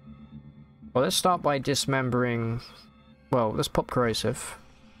 Well, let's start by dismembering... Well, let's pop corrosive.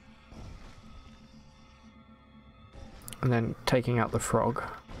 And then taking out the frog.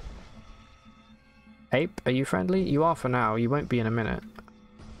 Ape, are you friendly? You are for now. You won't be in a minute.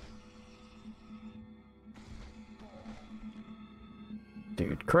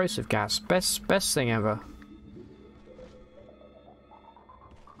 Dude, corrosive gas. Best thing ever.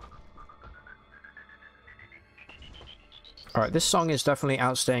 Alright, this song is definitely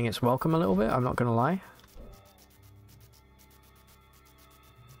outstaying its welcome a little bit, I'm not gonna lie.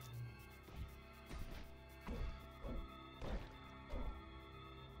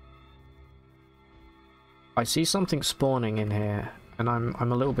 I see something spawning in here, and I'm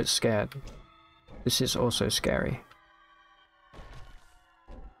a little bit scared. This is also scary.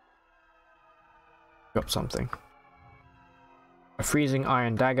 Drop something. A freezing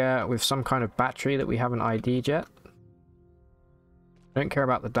iron dagger with some kind of battery that we haven't ID'd yet. I don't care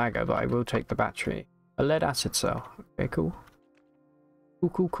about the dagger, but I will take the battery. A lead acid cell. Okay, cool. Cool,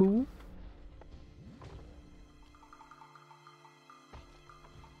 cool, cool.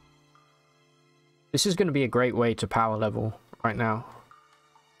 This is going to be a great way to power level right now.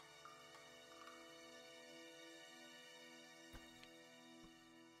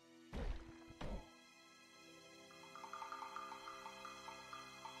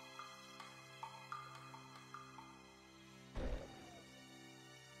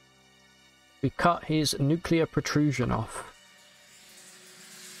 We cut his nuclear protrusion off.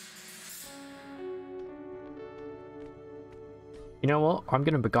 You know what? I'm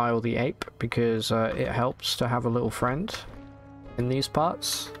going to beguile the ape because it helps to have a little friend in these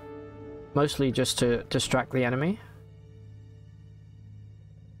parts. Mostly just to distract the enemy.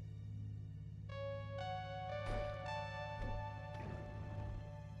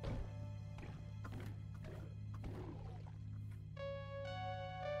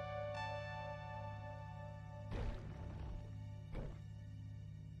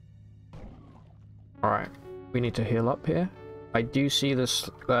 Alright, we need to heal up here. I do see this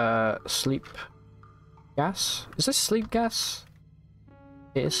sleep gas. Is this sleep gas?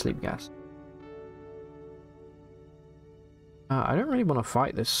 It is sleep gas. I don't really want to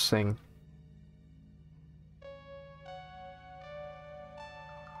fight this thing.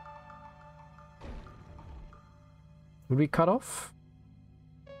 Would we cut off?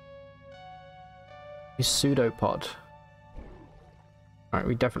 His pseudopod. Alright,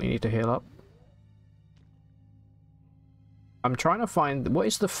 we definitely need to heal up. I'm trying to find what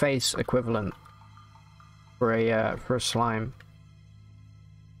is the face equivalent for a slime.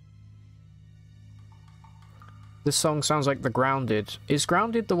 This song sounds like the Grounded. Is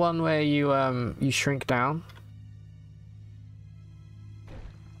Grounded the one where you you shrink down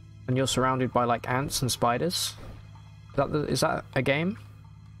and you're surrounded by like ants and spiders? Is that a game?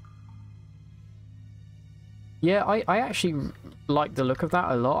 Yeah, I actually like the look of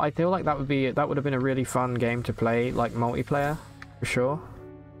that a lot. I feel like that would have been a really fun game to play, like multiplayer, for sure.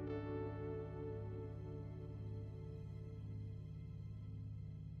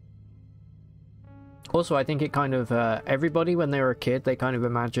 Also, I think it kind of everybody when they were a kid, they kind of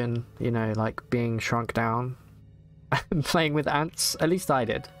imagine, you know, like being shrunk down and playing with ants. At least I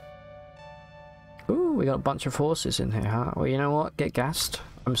did. Ooh, we got a bunch of horses in here, huh? Well, you know what? Get gassed.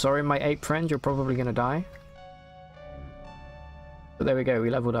 I'm sorry, my ape friend, you're probably gonna die. But there we go, we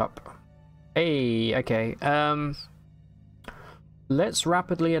leveled up. Hey, okay. Let's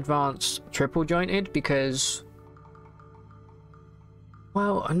rapidly advance triple jointed because...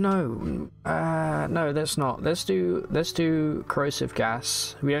 Well, no. No, let's not. Let's do corrosive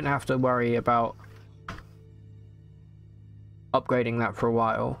gas. We don't have to worry about upgrading that for a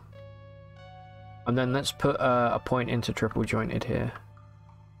while. And then let's put a point into triple jointed here.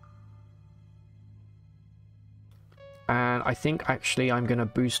 And I think actually I'm going to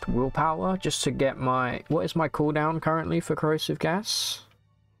boost willpower just to get my... What is my cooldown currently for corrosive gas?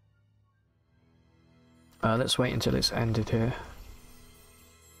 Let's wait until it's ended here.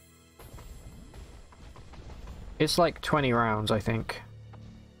 It's like 20 rounds, I think.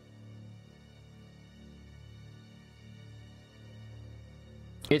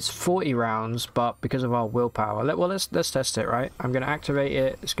 It's 40 rounds, but because of our willpower... Well, let's test it, right? I'm going to activate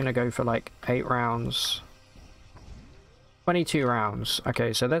it. It's going to go for like 8 rounds. 22 rounds.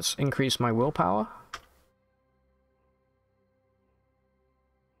 Okay, so let's increase my willpower.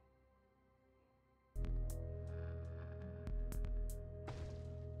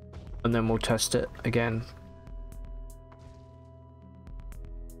 And then we'll test it again.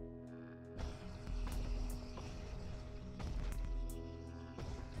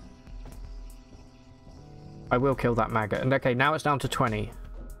 I will kill that maggot. And okay, now it's down to 20.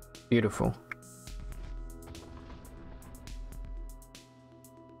 Beautiful.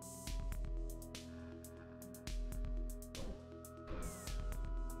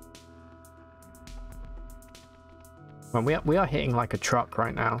 Well, we are hitting like a truck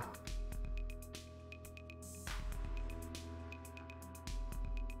right now.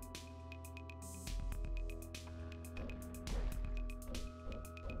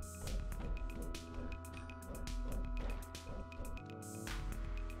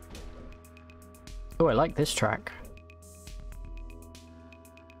 Oh, I like this track.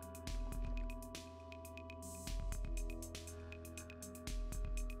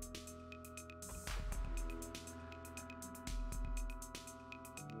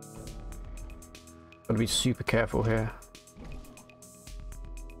 Gotta be super careful here.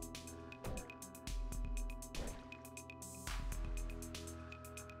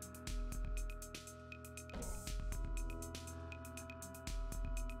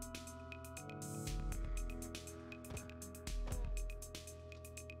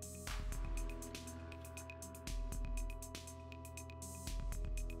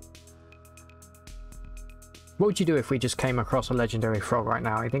 What would you do if we just came across a legendary frog right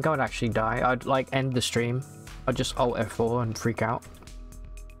now? I think I would actually die. I'd like end the stream. I'd just Alt F4 and freak out.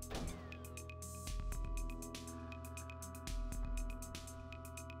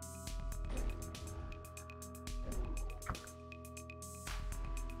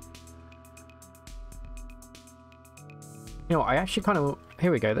 You know, I actually kind of...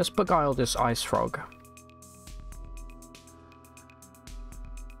 Here we go. Let's beguile this ice frog.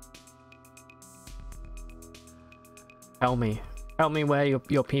 Tell me. Tell me where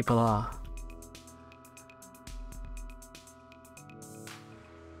your people are.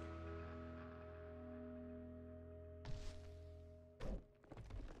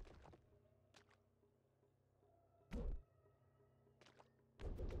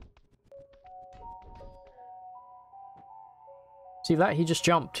 See that? He just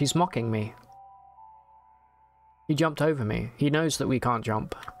jumped. He's mocking me. He jumped over me. He knows that we can't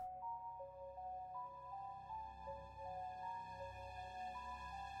jump.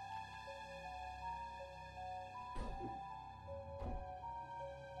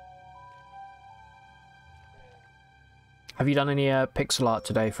 Have you done any pixel art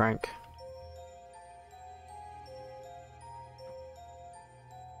today, Frank?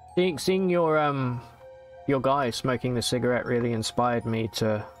 Seeing your guy smoking the cigarette really inspired me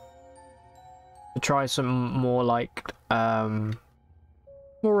to try some more like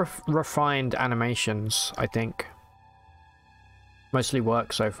more refined animations, I think. Mostly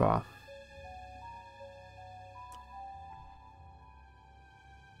work so far.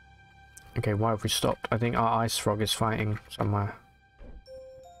 Okay, why have we stopped? I think our ice frog is fighting somewhere.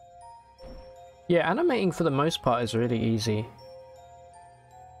 Yeah, animating for the most part is really easy.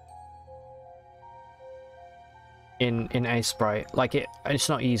 In A-Sprite. Like, it's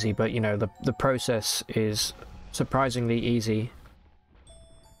not easy, but, you know, the process is surprisingly easy.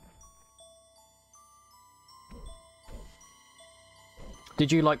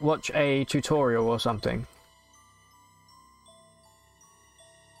 Did you, like, watch a tutorial or something?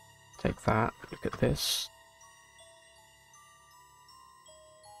 Take that. Look at this.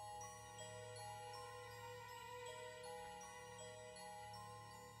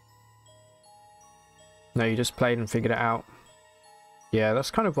 No, you just played and figured it out. Yeah,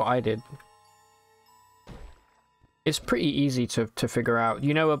 that's kind of what I did. It's pretty easy to figure out.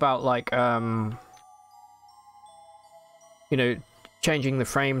 You know about, like, you know, changing the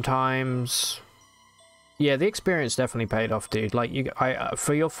frame times. Yeah, the experience definitely paid off, dude. Like,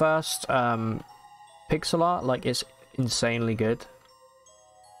 for your first pixel art, like, it's insanely good.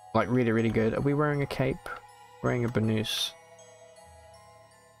 Like, really, really good. Are we wearing a cape? Wearing a burnous.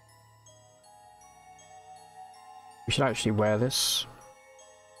 We should actually wear this.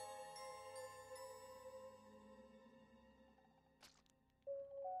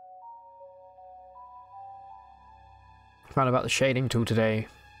 Found about the shading tool today.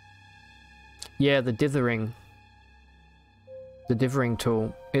 Yeah, the dithering. The dithering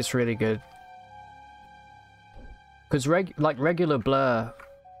tool. It's really good. Because like regular blur,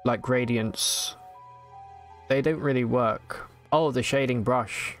 like gradients, they don't really work. Oh, the shading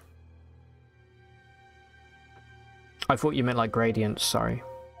brush. I thought you meant like gradients, sorry.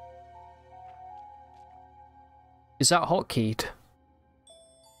 Is that hotkeyed?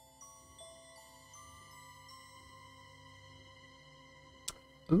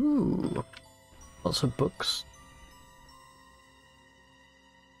 Ooh, lots of books.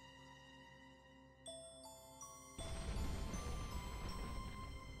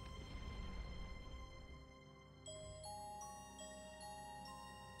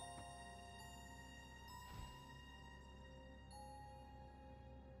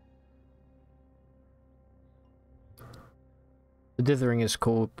 The dithering is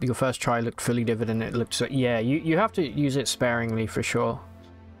cool. Your first try looked fully vivid and it looked so... Yeah, you have to use it sparingly for sure.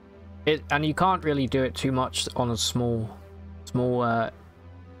 And you can't really do it too much on a small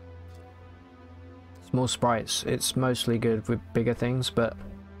sprites. It's mostly good with bigger things, but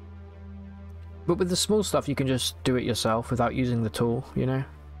with the small stuff you can just do it yourself without using the tool, you know?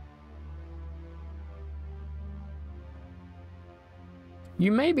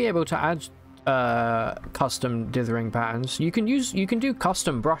 You may be able to add custom dithering patterns. You can do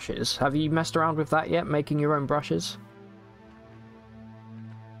custom brushes. Have you messed around with that yet, making your own brushes?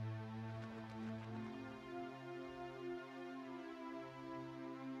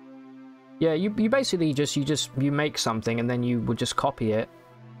 Yeah, you basically you make something and then you would just copy it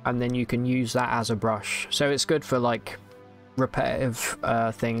and then you can use that as a brush. So it's good for like repetitive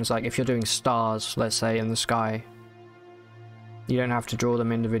things, like if you're doing stars, let's say, in the sky. You don't have to draw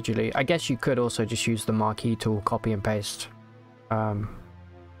them individually. I guess you could also just use the marquee tool, copy and paste.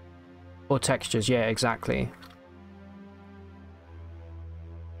 Or textures, yeah, exactly.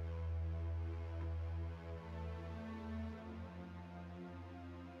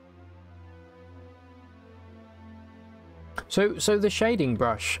 So the shading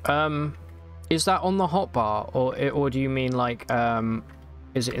brush, is that on the hotbar, or do you mean like,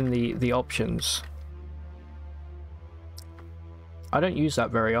 is it in the options? I don't use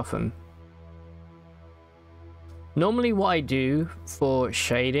that very often. Normally what I do for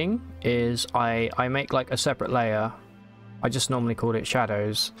shading is I make like a separate layer. I just normally call it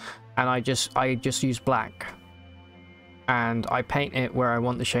shadows, and I just use black, and I paint it where I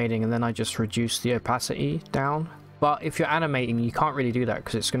want the shading, and then I just reduce the opacity down. But if you're animating, you can't really do that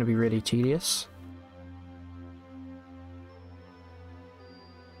because it's going to be really tedious.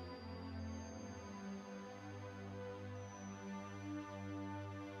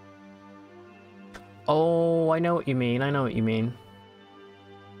 Oh, I know what you mean. I know what you mean.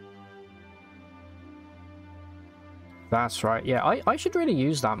 That's right. Yeah, I should really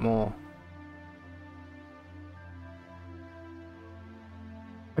use that more.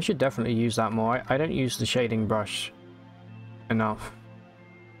 I should definitely use that more. I don't use the shading brush enough.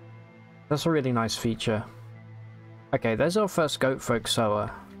 That's a really nice feature. Okay, there's our first goat folk sower.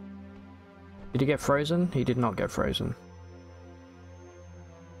 Did he get frozen? He did not get frozen.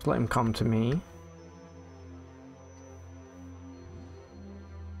 Let him come to me.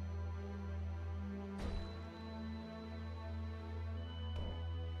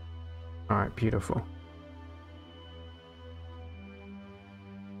 Alright, beautiful.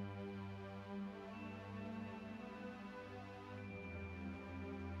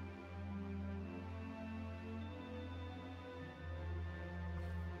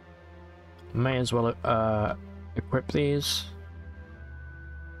 May as well equip these.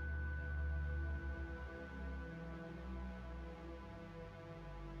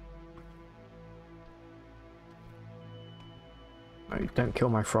 Oh, don't kill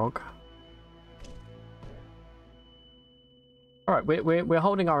my frog. Alright, we're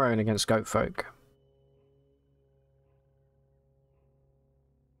holding our own against goat folk.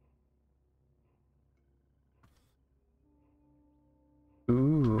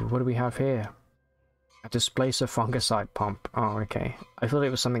 Ooh, what do we have here? A displacer fungicide pump. Oh, okay. I thought it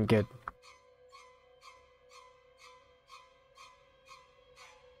was something good.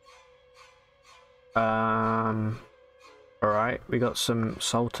 Alright, we got some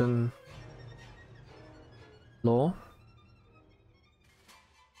Sultan lore.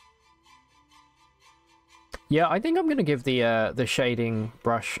 Yeah, I think I'm gonna give the shading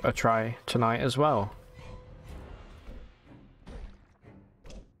brush a try tonight as well.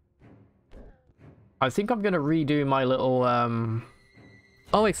 I think I'm gonna redo my little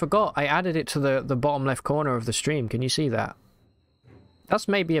Oh, I forgot. I added it to the bottom left corner of the stream. Can you see that? That's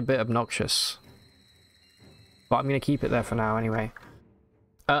maybe a bit obnoxious, but I'm gonna keep it there for now anyway.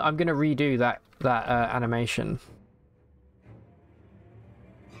 I'm gonna redo that animation.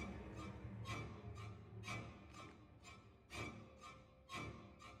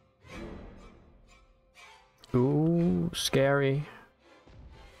 Ooh, scary.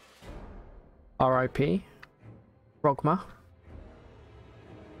 R.I.P. Rogma.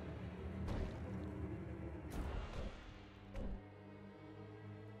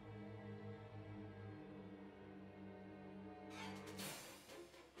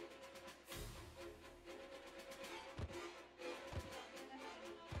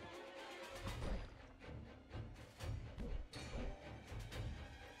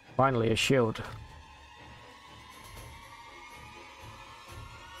 Finally, a shield.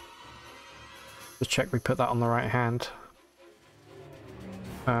 Just check we put that on the right hand.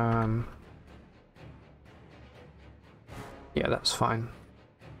 Yeah, that's fine.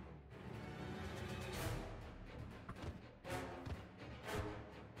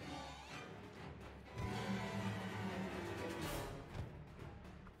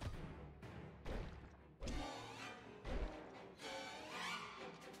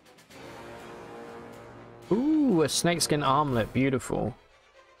 Ooh, a snakeskin armlet, beautiful.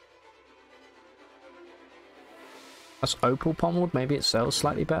 That's opal pommelled, maybe it sells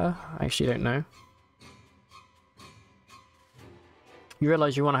slightly better? I actually don't know. You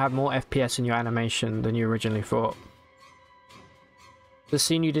realise you want to have more FPS in your animation than you originally thought. The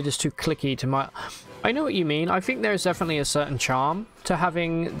scene you did is too clicky to my... I know what you mean. I think there's definitely a certain charm to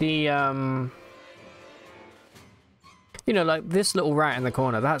having the... You know, like this little rat in the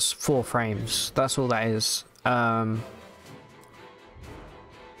corner, that's 4 frames. That's all that is. But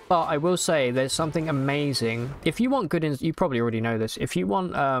I will say there's something amazing. If you want good... You probably already know this. If you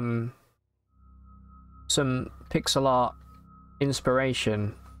want some pixel art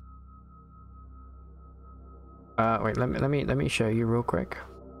inspiration... wait, let me show you real quick.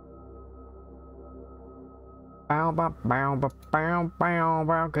 Bow, bow, bow, bow, bow, bow,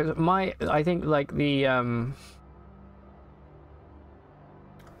 bow. Because I think like the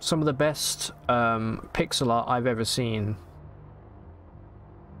some of the best pixel art I've ever seen,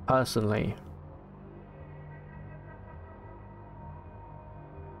 personally.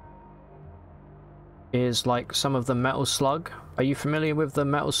 Is like some of the Metal Slug. Are you familiar with the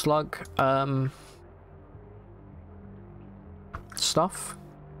Metal Slug stuff?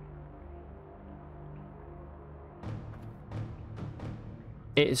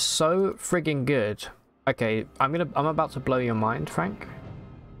 It is so friggin' good. Okay, I'm about to blow your mind, Frank.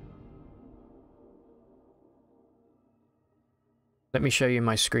 Let me show you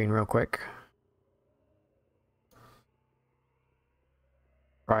my screen real quick.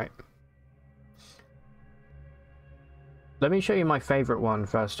 Right. Let me show you my favorite one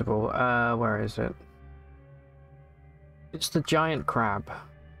first of all. Where is it? It's the giant crab.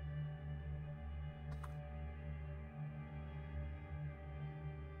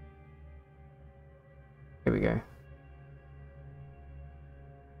 Here we go.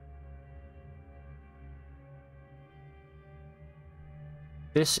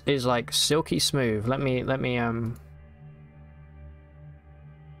 This is like silky smooth. Let me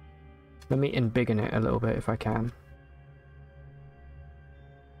embiggen it a little bit if I can.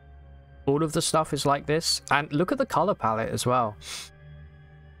 All of the stuff is like this, and look at the color palette as well.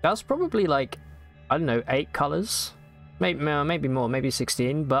 That's probably like, I don't know, 8 colors, maybe more, maybe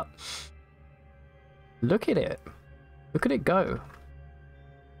 16. But look at it go.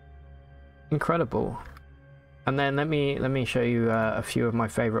 Incredible. And then let me show you a few of my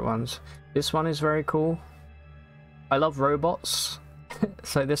favorite ones. This one is very cool. I love robots,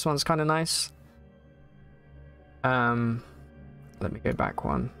 so this one's kind of nice. Let me go back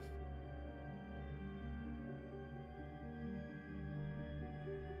one.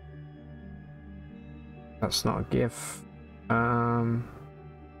 That's not a GIF. I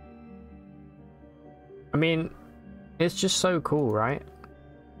mean, it's just so cool, right?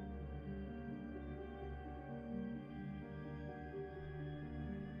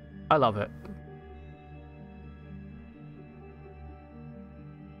 I love it.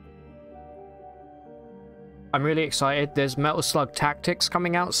 I'm really excited. There's Metal Slug Tactics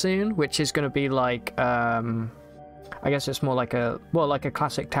coming out soon, which is going to be like, I guess it's more like a, well, like a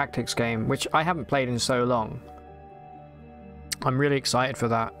classic tactics game, which I haven't played in so long. I'm really excited for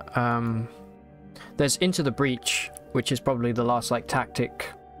that. There's Into the Breach, which is probably the last like tactic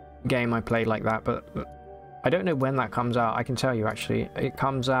game I played like that, but I don't know when that comes out. I can tell you actually. It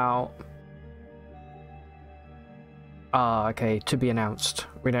comes out... Ah, okay, to be announced.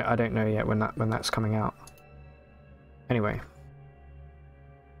 I don't know yet when that's coming out. Anyway.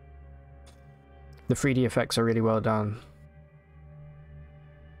 The 3D effects are really well done.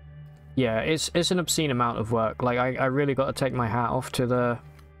 Yeah, it's an obscene amount of work. Like I really got to take my hat off to the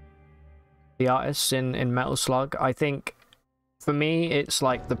artists in Metal Slug. I think for me it's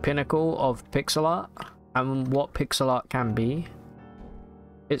like the pinnacle of pixel art and what pixel art can be.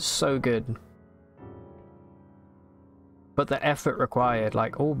 It's so good. But the effort required,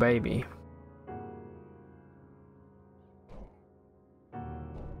 like, oh baby.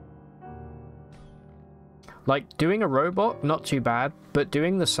 Like, doing a robot, not too bad, but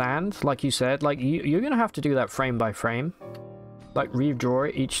doing the sand, like you said, like, you're gonna have to do that frame by frame. Like, redraw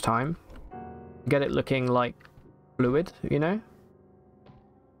it each time. Get it looking, like, fluid, you know?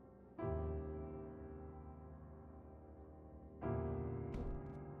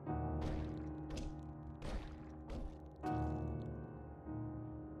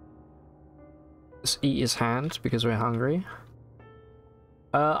 Let's eat his hand, because we're hungry.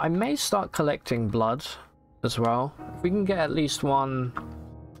 I may start collecting blood as well. If we can get at least one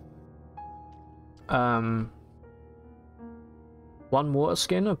water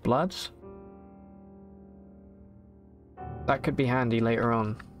skin of blood, that could be handy later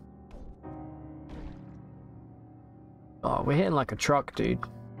on. Oh, we're hitting like a truck, dude.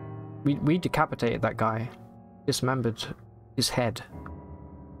 We decapitated that guy. Dismembered his head.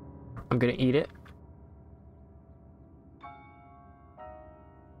 I'm gonna eat it.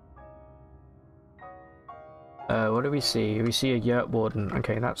 What do we see? We see a Yurt Warden.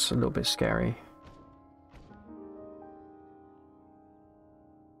 Okay, that's a little bit scary.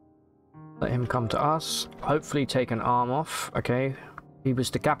 Let him come to us. Hopefully take an arm off. Okay. He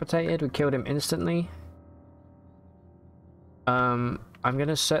was decapitated. We killed him instantly. I'm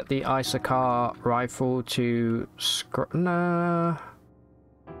gonna set the Isakar rifle to no.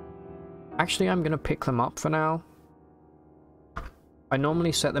 Actually, I'm gonna pick them up for now. I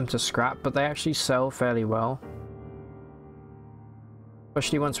normally set them to scrap, but they actually sell fairly well.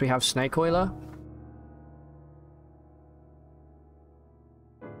 Especially once we have Snake Oiler.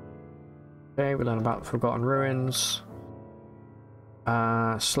 Okay, we learn about Forgotten Ruins.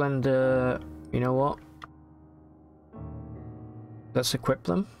 Slender, you know what? Let's equip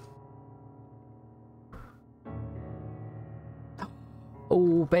them.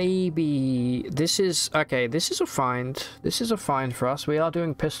 Oh, baby. This is... Okay, this is a find. This is a find for us. We are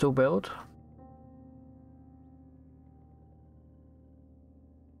doing pistol build.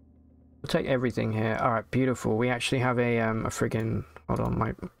 We'll take everything here. Alright, beautiful. We actually have a friggin... Hold on,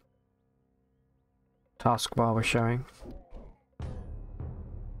 my taskbar was showing.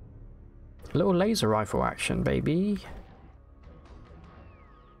 A little laser rifle action, baby.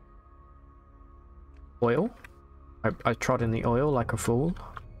 Oil. I trod in the oil like a fool.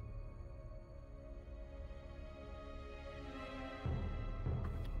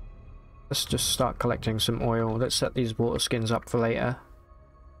 Let's just start collecting some oil. Let's set these water skins up for later.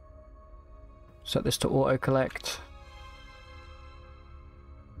 Set this to auto collect.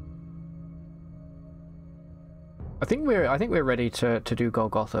 I think we're ready to do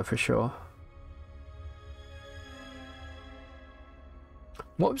Golgotha for sure.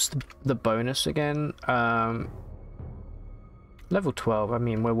 What was the bonus again? Level 12, I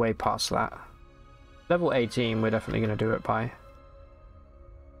mean, we're way past that. Level 18, we're definitely going to do it by.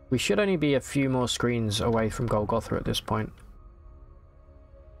 We should only be a few more screens away from Golgotha at this point.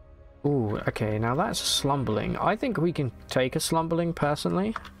 Ooh, okay, now that's a Slumberling. I think we can take a Slumberling,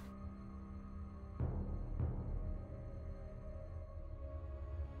 personally.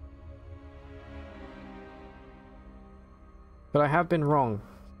 But I have been wrong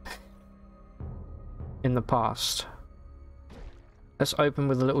in the past. Let's open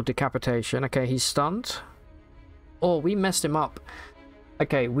with a little decapitation. Okay, he's stunned. Oh, we messed him up.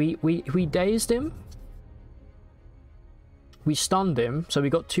 Okay, we dazed him. We stunned him, so we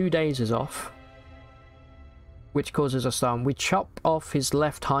got 2 dazes off, which causes a stun. We chopped off his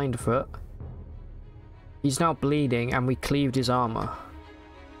left hind foot. He's now bleeding, and we cleaved his armor.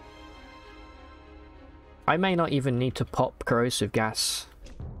 I may not even need to pop corrosive gas.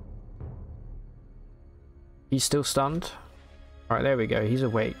 He's still stunned. Alright, there we go. He's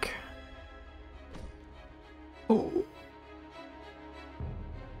awake. Ooh.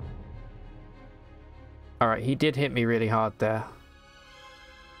 Alright, he did hit me really hard there.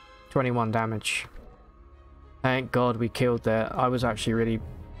 21 damage. Thank God we killed there. I was actually really...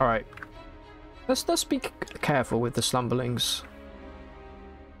 Alright. Let's be careful with the Slumberlings.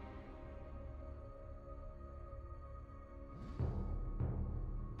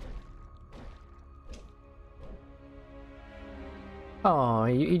 Oh,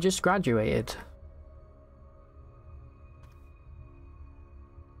 he just graduated.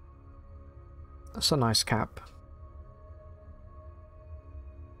 That's a nice cap.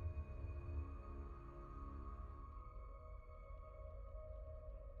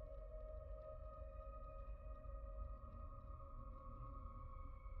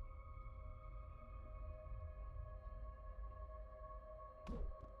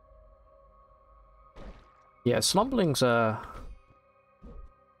 Yeah, Slumberlings are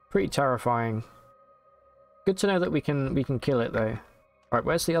pretty terrifying. Good to know that we can kill it though. Alright,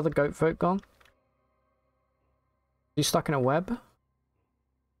 where's the other goat folk gone? He's stuck in a web?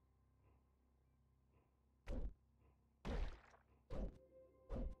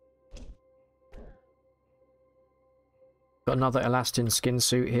 Got another elastin skin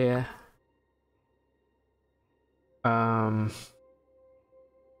suit here.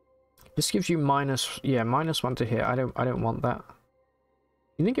 This gives you -1 to hit. I don't want that.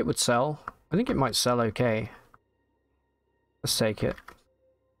 You think it would sell? I think it might sell okay. Let's take it.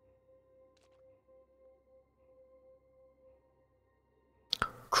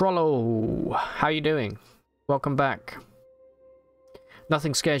 Crollo, how you doing? Welcome back.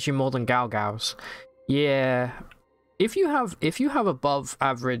 Nothing scares you more than Galgaus. Yeah, if you have above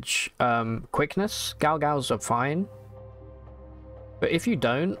average quickness, Galgaus are fine. But if you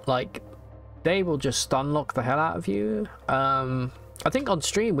don't, like, they will just stun lock the hell out of you. I think on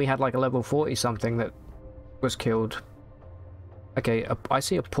stream we had like a level 40 something that was killed. Okay, I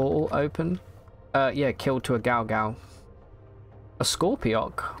see a portal open. Yeah, killed to a Galgau. A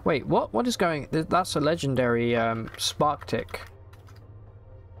Scorpiok. Wait, what is going... That's a legendary spark tick.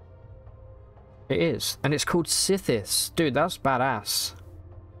 It is. And it's called Sithis. Dude, that's badass.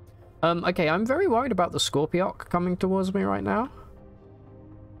 Okay, I'm very worried about the Scorpiok coming towards me right now.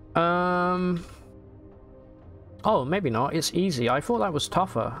 Oh, maybe not. It's easy. I thought that was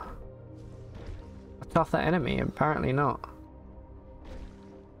tougher. A tougher enemy. Apparently not.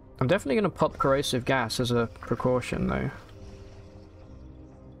 I'm definitely going to pop corrosive gas as a precaution, though.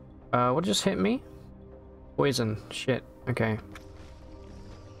 What just hit me? Poison. Shit. Okay.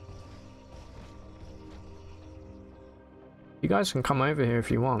 You guys can come over here if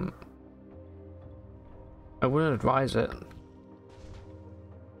you want. I wouldn't advise it.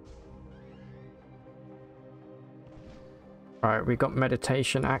 Alright, we got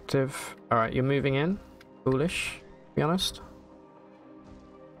meditation active. Alright, you're moving in. Foolish, to be honest.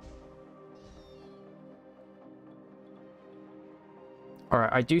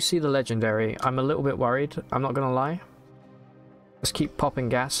 Alright, I do see the legendary. I'm a little bit worried, I'm not gonna lie. Let's keep popping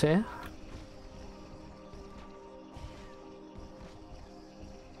gas here.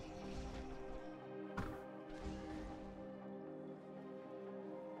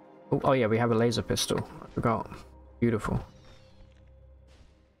 Oh yeah, we have a laser pistol. I forgot. Beautiful.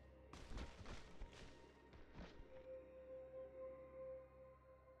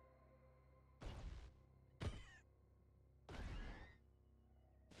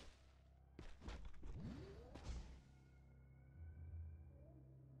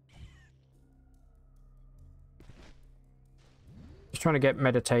 Just trying to get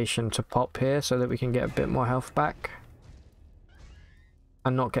meditation to pop here so that we can get a bit more health back.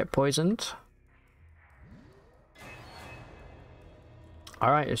 And not get poisoned.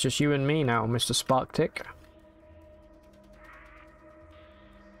 Alright, it's just you and me now, Mr. Sparktick.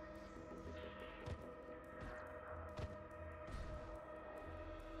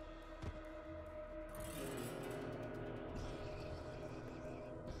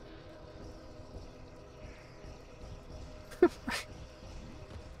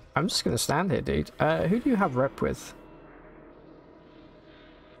 I'm just gonna stand here, dude. Who do you have rep with?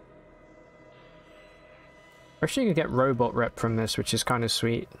 Actually, you can get robot rep from this, which is kind of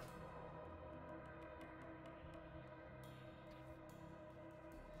sweet.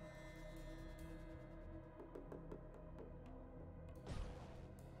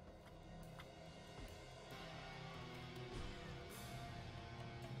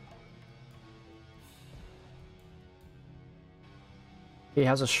 He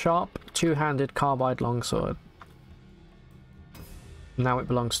has a sharp, two-handed carbide longsword. Now it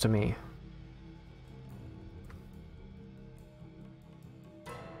belongs to me.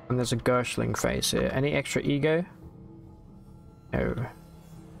 And there's a Gershling face here. Any extra ego? No.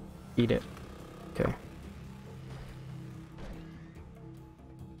 Eat it. Okay.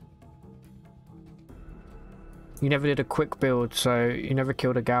 You never did a quick build, so you never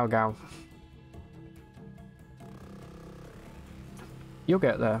killed a Gao Gao. You'll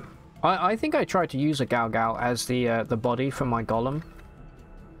get there. I think I tried to use a Gao Gao as the body for my golem,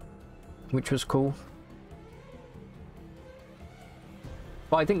 which was cool.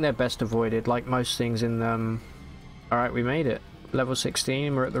 But I think they're best avoided, like most things in them. Alright, we made it. Level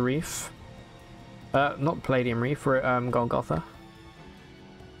 16, we're at the reef. Not Palladium Reef, we're at Golgotha.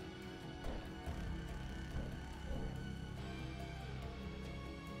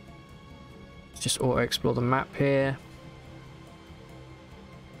 Let's just auto-explore the map here.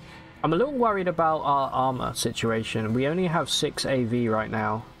 I'm a little worried about our armor situation. We only have 6 AV right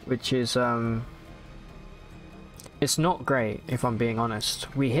now, which is it's not great, if I'm being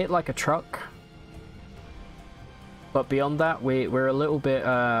honest. We hit like a truck, but beyond that, we're a little bit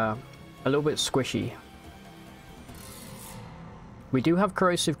squishy. We do have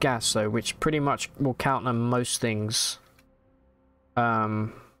corrosive gas though, which pretty much will counter most things. We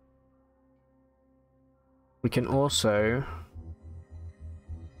can also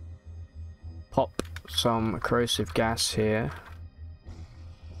pop some corrosive gas here.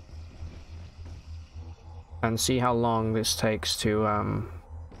 And see how long this takes to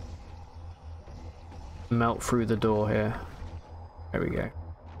melt through the door here. There we go.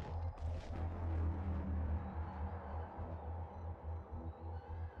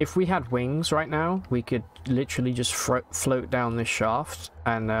 If we had wings right now, we could literally just float down this shaft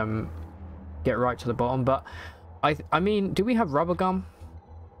and get right to the bottom. But I mean, do we have rubber gum?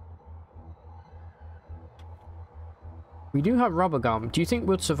 We do have rubber gum. Do you think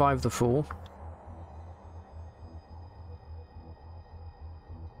we'd survive the fall?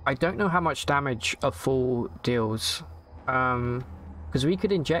 I don't know how much damage a fall deals, because we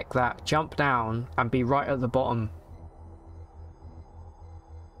could inject that, jump down, and be right at the bottom.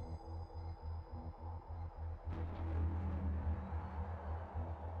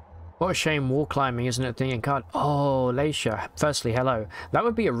 What a shame wall climbing isn't a thing in CUD. Oh, Laisha. Firstly, hello. That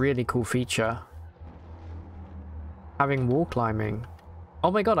would be a really cool feature. Having wall climbing.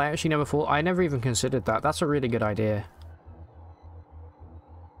 Oh my god, I actually never thought... I never even considered that. That's a really good idea.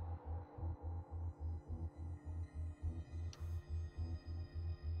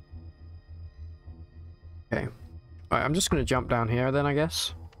 Okay. Alright, I'm just going to jump down here then, I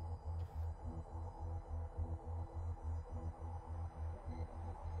guess.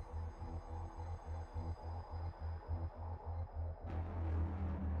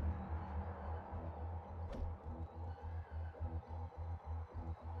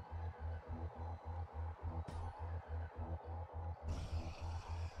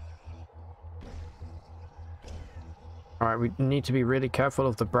 Alright, we need to be really careful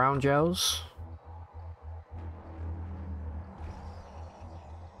of the brown gels.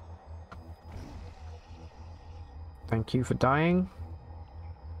 Thank you for dying.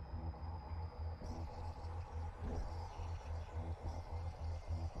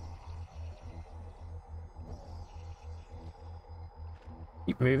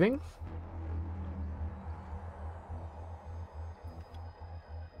 Keep moving.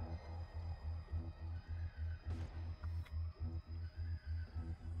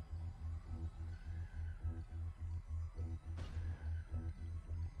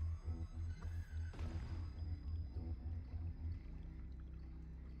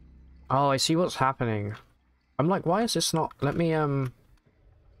 Oh, I see what's happening. I'm like, why is this not... Let me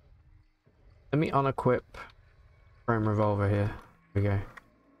unequip Chrome Revolver here. Here we go.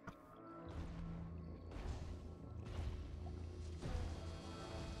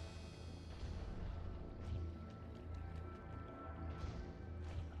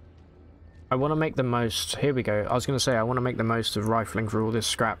 I want to make the most... Here we go. I was going to say, I want to make the most of rifling for all this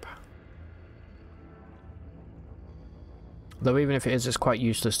scrap. Though even if it is, it's quite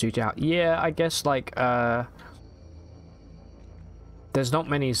useless to do out. Yeah, I guess, like, there's not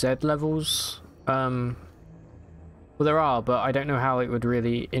many Z levels. Well, there are, but I don't know how it would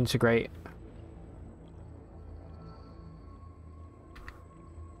really integrate.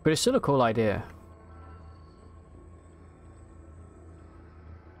 But it's still a cool idea.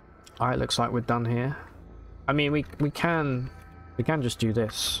 Alright, looks like we're done here. I mean, we can just do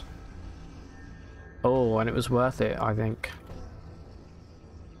this. Oh, and it was worth it, I think.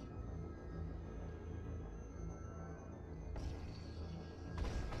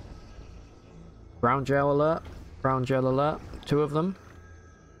 Brown gel alert. Brown gel alert. 2 of them.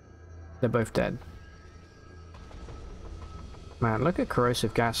 They're both dead. Man, look at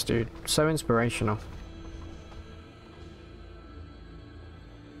corrosive gas, dude. So inspirational.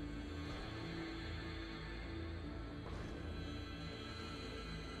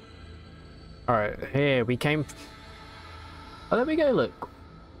 Alright, here we came... Oh, there we go, look.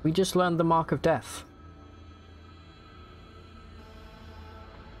 We just learned the Mark of Death.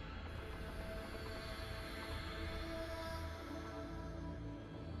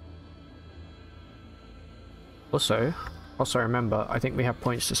 Also remember, I think we have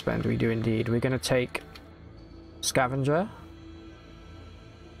points to spend. We do indeed. We're going to take Scavenger.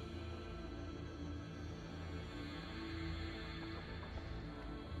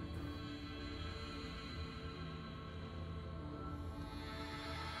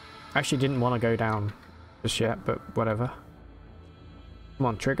 Actually didn't want to go down just yet, but whatever. Come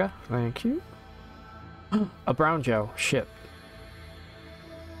on, trigger. Thank you. A brown gel. Shit.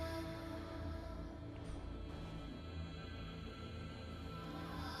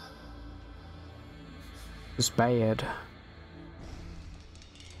 It's bad.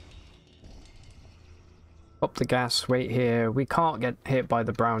 Pop the gas. Wait here. We can't get hit by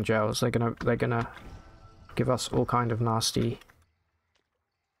the brown gels. They're gonna give us all kind of nasty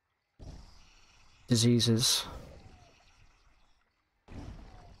diseases.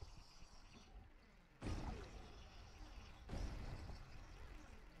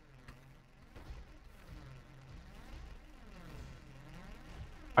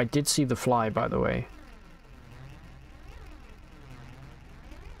 I did see the fly, by the way.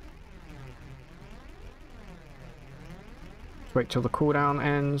 Wait till the cooldown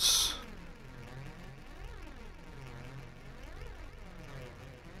ends.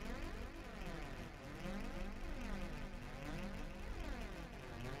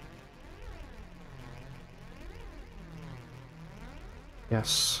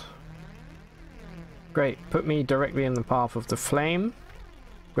 Yes. Great. Put me directly in the path of the flame.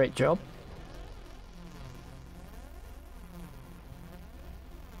 Great job.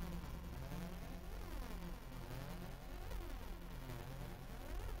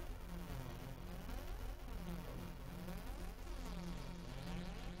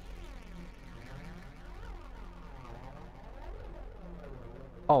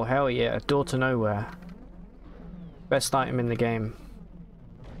 Oh, hell yeah. Door to nowhere. Best item in the game.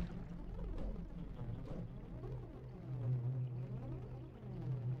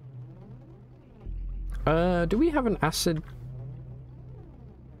 Do we have an acid?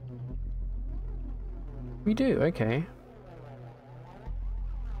 We do, okay.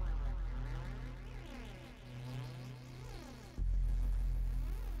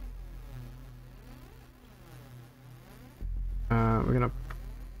 We're gonna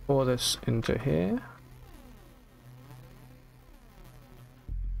pour this into here.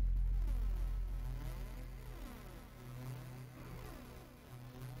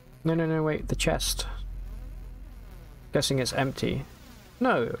 No, wait, the chest. Guessing it's empty.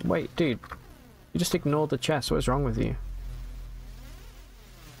 No, wait, dude. You just ignored the chest. What is wrong with you?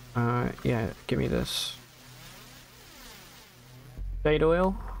 Yeah, give me this. Jade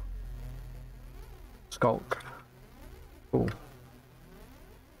oil. Skulk. Cool.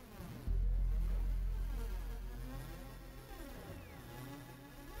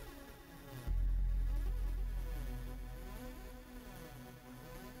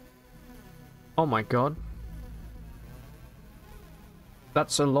 Oh my god.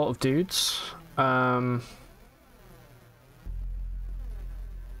 That's a lot of dudes. I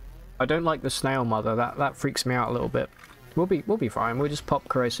don't like the snail mother. That freaks me out a little bit. We'll be fine. We'll just pop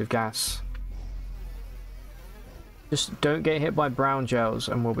corrosive gas. Just don't get hit by brown gels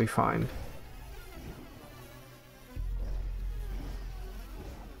and we'll be fine.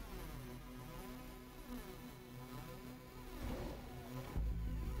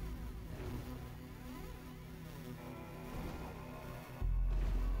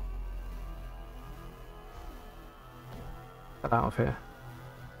 Get out of here.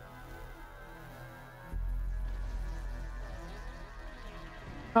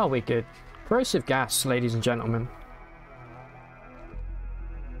 Oh, we're good. Corrosive gas, ladies and gentlemen.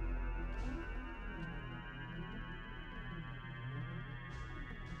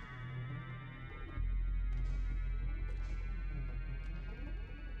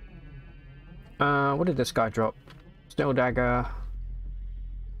 What did this guy drop? Steel dagger.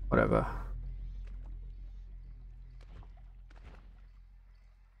 Whatever.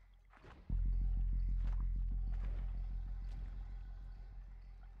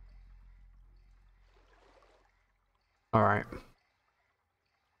 Alright.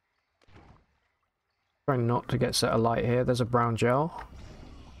 Trying not to get set alight here. There's a brown gel.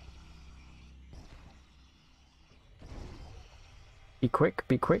 Be quick,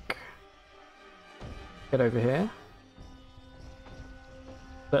 be quick. Get over here.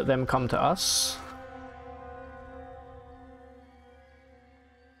 Let them come to us.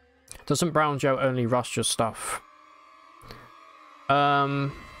 Doesn't brown gel only rust your stuff?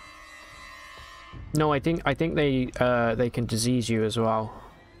 No, I think they can disease you as well.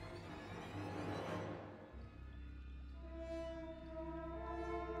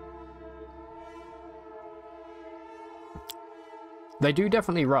 They do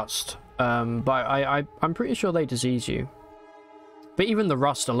definitely rust, but I'm pretty sure they disease you. But even the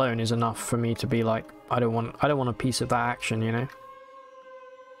rust alone is enough for me to be like, I don't want a piece of that action, you know.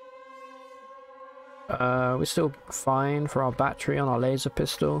 We're still fine for our battery on our laser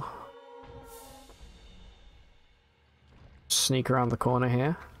pistol. Sneak around the corner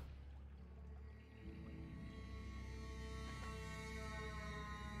here.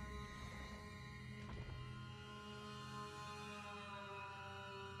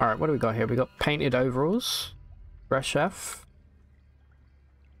 Alright, what do we got here? We got painted overalls. Fresh chef.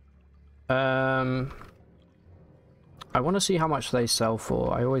 I want to see how much they sell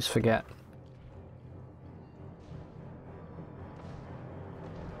for. I always forget.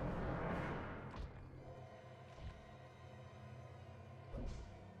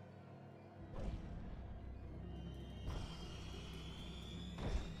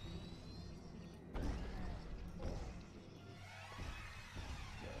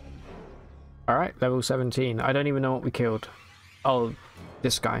 Alright, level 17. I don't even know what we killed. Oh,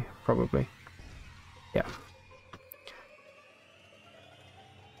 this guy, probably. Yeah.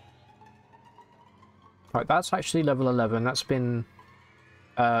 Alright, that's actually level 11. That's been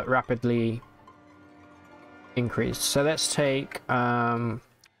rapidly increased. So let's take... why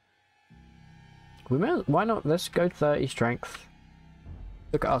not? Let's go 30 strength.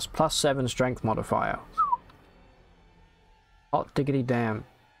 Look at us, +7 strength modifier. Hot diggity damn.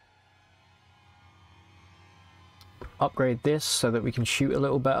 Upgrade this so that we can shoot a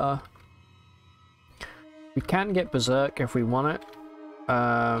little better. We can get berserk if we want it.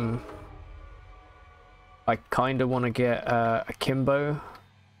 I kind of want to get a Kimbo.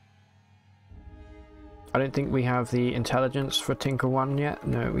 I don't think we have the intelligence for Tinker 1 yet.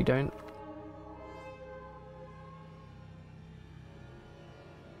 No, we don't.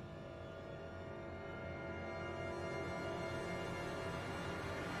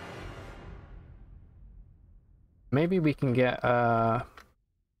 Maybe we can get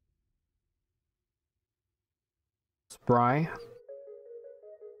Spry.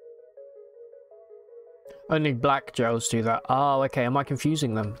 Only black gels do that. Oh, okay. Am I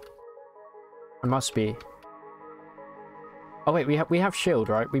confusing them? I must be. Oh wait, we have shield,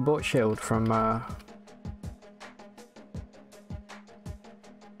 right? We bought shield from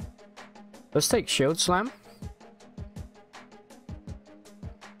Let's take shield slam.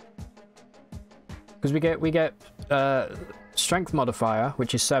 Because we get strength modifier,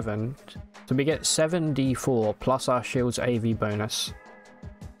 which is 7. So we get 7d4 plus our shield's AV bonus,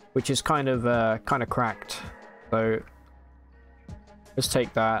 which is kind of cracked. So let's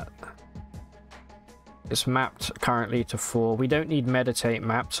take that. It's mapped currently to 4. We don't need meditate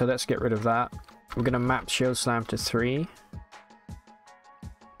map, so let's get rid of that. We're gonna map shield slam to 3.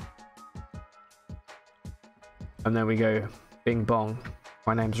 And then we go bing bong.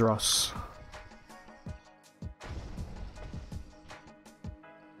 My name's Ross.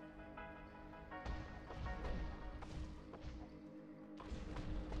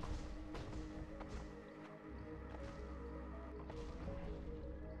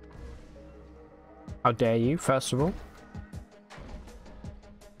 How dare you, first of all?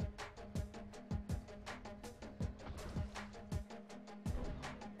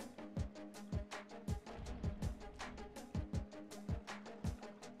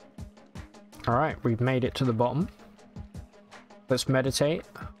 Alright, we've made it to the bottom. Let's meditate.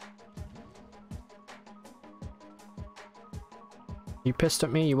 You pissed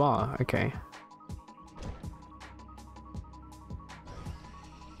at me? You are? Okay.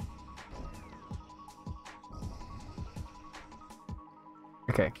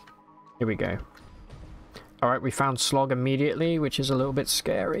 Okay, here we go. Alright, we found Slog immediately, which is a little bit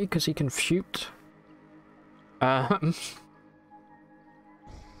scary because he can shoot.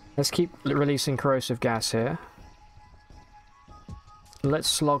 Let's keep releasing corrosive gas here. Let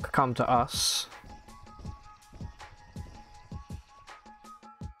Slog come to us.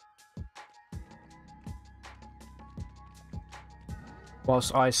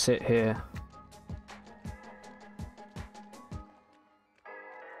 Whilst I sit here.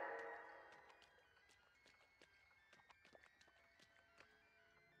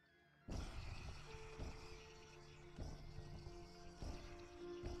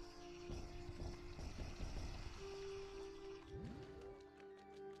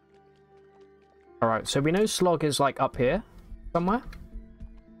 Alright, so we know Slog is like up here somewhere.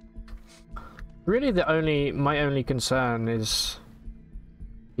 Really my only concern is,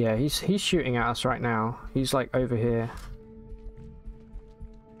 yeah, he's shooting at us right now. He's like over here.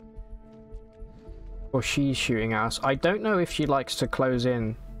 Or she's shooting at us. I don't know if she likes to close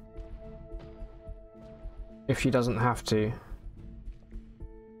in. If she doesn't have to.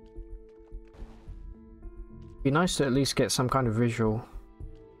 Be nice to at least get some kind of visual.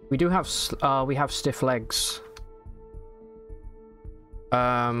 We do have we have stiff legs.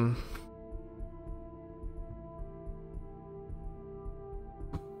 That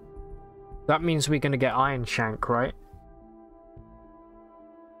means we're gonna get Iron Shank, right?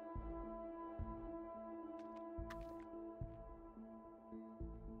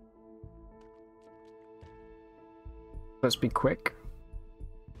 Let's be quick.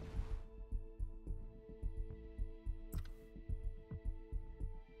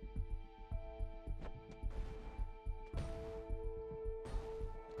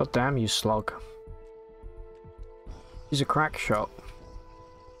 God damn you, Slog. He's a crack shot.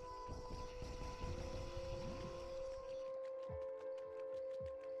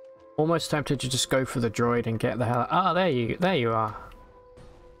 Almost tempted to just go for the droid and get the hell out. Ah, there you are.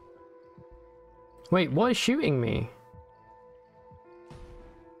 Wait, what is shooting me?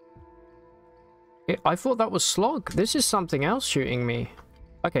 I thought that was Slog. This is something else shooting me.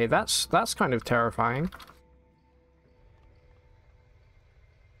 Okay, that's kind of terrifying.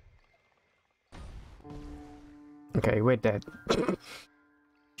 Okay, we're dead.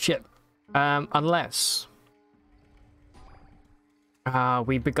 Shit. Unless...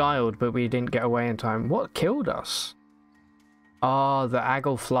 we beguiled, but we didn't get away in time. What killed us? Oh, the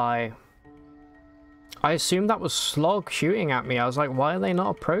Agglefly. I assumed that was Slog shooting at me. I was like, why are they not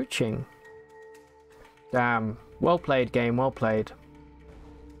approaching? Damn. Well played, game. Well played.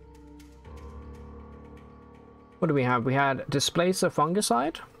 What do we have? We had Displace the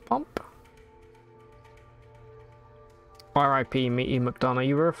Fungicide Pump. R.I.P. Meaty McDonner.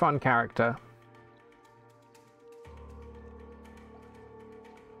 You were a fun character.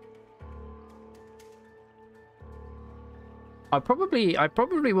 I probably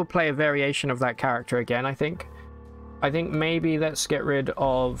will play a variation of that character again. I think maybe let's get rid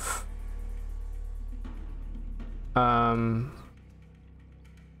of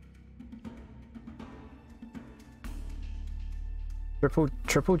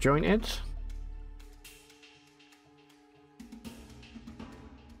triple jointed.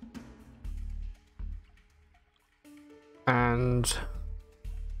 And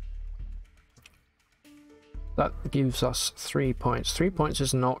that gives us 3 points. 3 points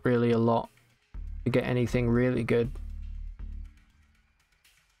is not really a lot to get anything really good.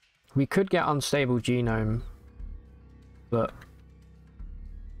 We could get Unstable Genome. but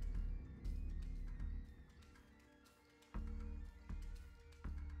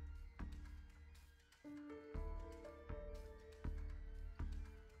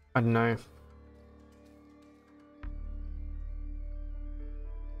I don't know.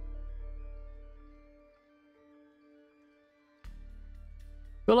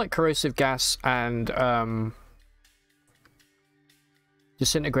 I feel like corrosive gas and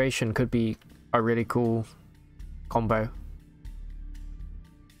disintegration could be a really cool combo.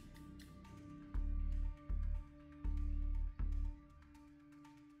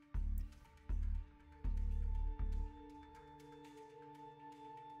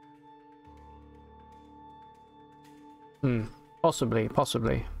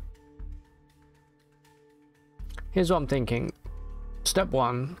 Possibly. Here's what I'm thinking. Step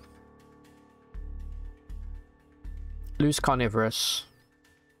 1. Loose carnivorous.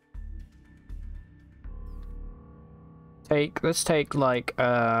 Let's take like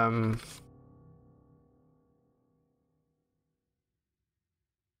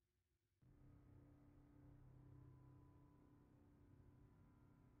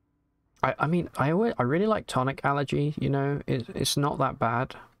I mean, I really like tonic allergy, you know, it's not that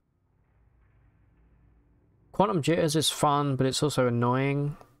bad. Quantum jitters is fun, but it's also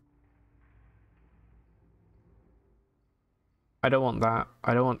annoying. I don't want that.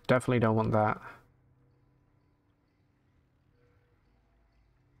 Definitely don't want that.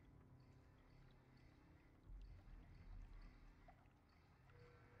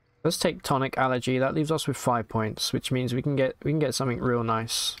 Let's take tonic allergy. That leaves us with 5 points, which means we can get something real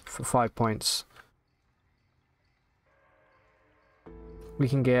nice for 5 points. We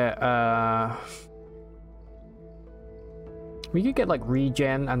can get we could get like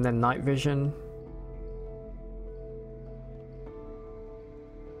regen and then night vision.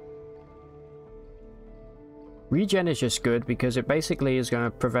 Regen is just good because it basically is going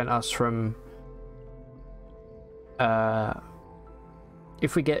to prevent us from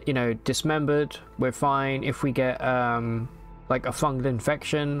if we get, you know, dismembered, we're fine. If we get like a fungal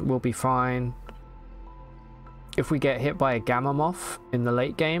infection, we'll be fine. If we get hit by a gamma moth in the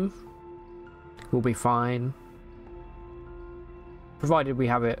late game, we'll be fine. Provided we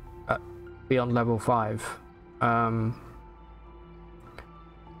have it beyond level 5.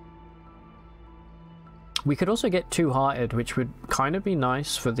 We could also get two-hearted, which would kind of be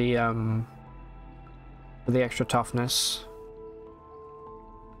nice for the extra toughness.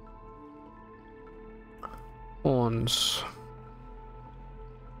 Horns.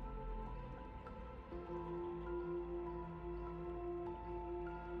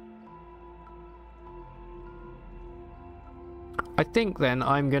 I think then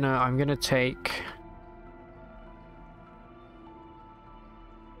I'm gonna take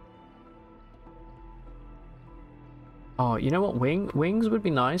oh, you know what, wings would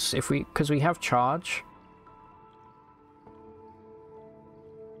be nice if because we have charge.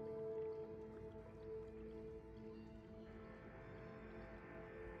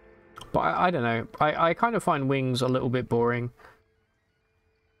 But I don't know. I kind of find wings a little bit boring.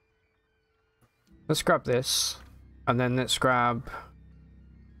 Let's grab this. And then let's grab...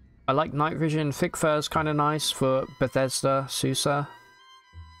 I like night vision. Thick fur's kind of nice for Bethesda, Susa.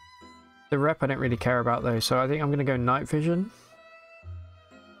 The rep I don't really care about though, so I think I'm going to go night vision.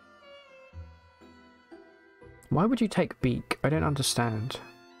 Why would you take beak? I don't understand.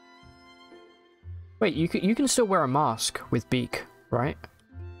 Wait, you can still wear a mask with beak, right?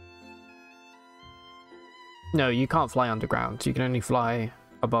 No, you can't fly underground. You can only fly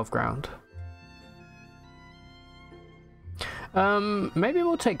above ground. Maybe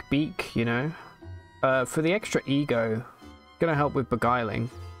we'll take beak, you know? For the extra ego. Gonna help with beguiling.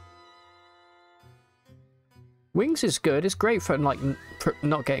 Wings is good. It's great for, like,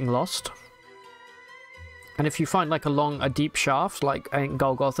 not getting lost. And if you find, like, a deep shaft, like in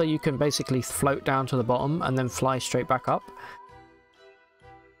Golgotha, you can basically float down to the bottom and then fly straight back up.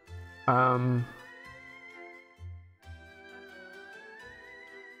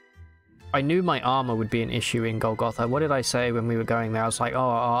 I knew my armor would be an issue in Golgotha. What did I say when we were going there? I was like, oh,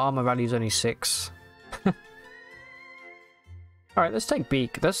 our armor value's only 6. Alright, let's take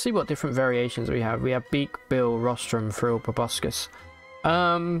beak. Let's see what different variations we have. We have beak, bill, rostrum, frill, proboscis.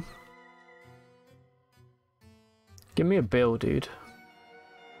 Give me a bill, dude.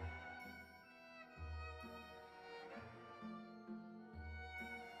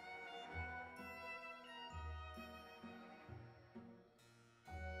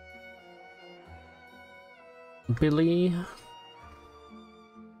 Billy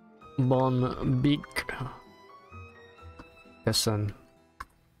Bon Beak. Listen.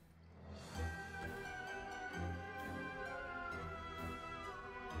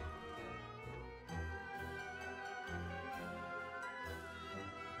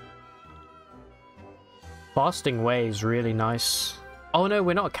 Fasting way is really nice. Oh no,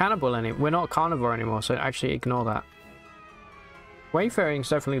 we're not a cannibal we're not a carnivore anymore, so actually ignore that. Wayfaring is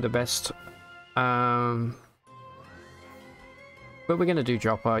definitely the best. But we're gonna do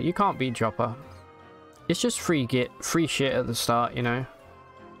Dropper. You can't beat Dropper. It's just free shit at the start, you know.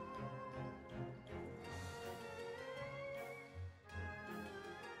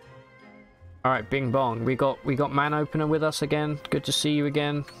 All right, Bing Bong. We got Man Opener with us again. Good to see you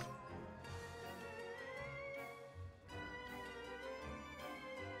again.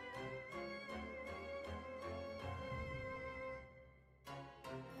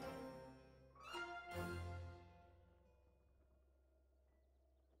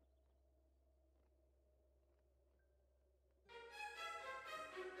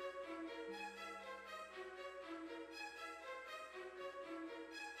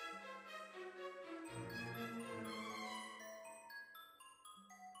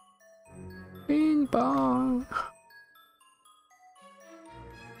 Bing bong.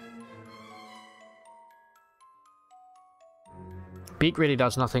 Beak really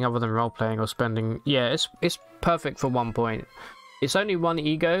does nothing other than role-playing or spending. Yeah, it's perfect for 1 point. It's only 1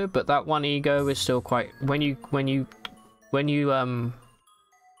 ego, but that 1 ego is still quite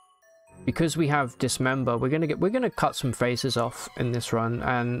because we have Dismember, we're gonna cut some faces off in this run,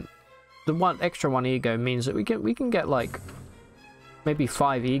 and the extra 1 ego means that we can get like maybe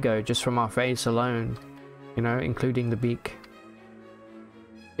 5 ego just from our face alone, you know, including the beak,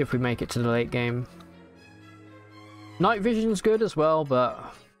 if we make it to the late game. Night vision's good as well,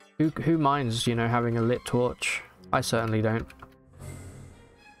 but who minds, you know, having a lit torch? I certainly don't.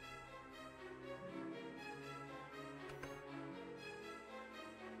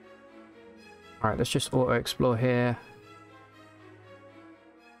 Alright, let's just auto-explore here.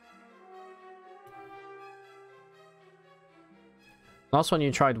 Last one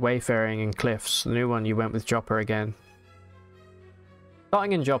you tried Wayfaring in Cliffs. The new one you went with Dropper again.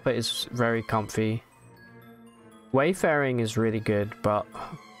 Starting in Dropper is very comfy. Wayfaring is really good, but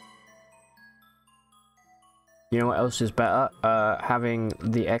you know what else is better? Having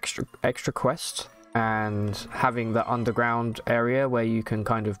the extra quest and having the underground area where you can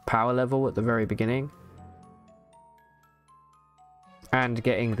kind of power level at the very beginning. And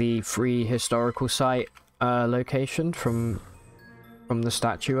getting the free historical site location from the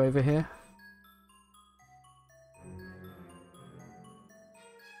statue over here.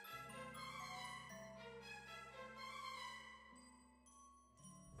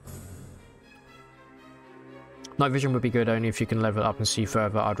 Night vision would be good only if you can level up and see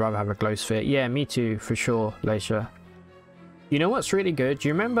further. I'd rather have a glow sphere. Yeah, me too, for sure, Leisha. You know what's really good? Do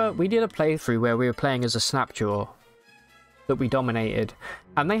you remember we did a playthrough where we were playing as a Snapjaw that we dominated,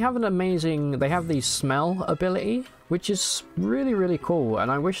 and they have an amazing, they have the smell ability, which is really, really cool,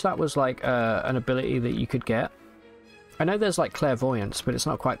 and I wish that was like an ability that you could get. I know there's like clairvoyance, but it's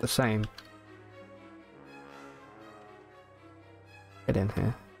not quite the same. Get in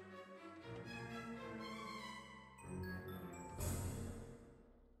here.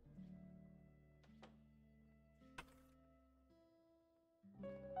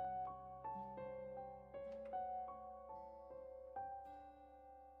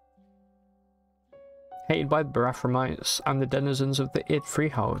 Hated by the Barathamites and the denizens of the id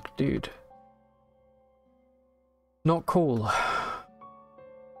freehold, dude. Not cool.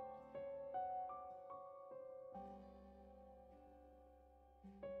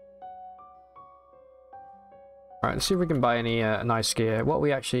 Alright, let's see if we can buy any nice gear. What are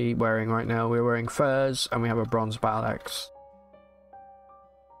we actually wearing right now? We're wearing furs and we have a bronze battle axe.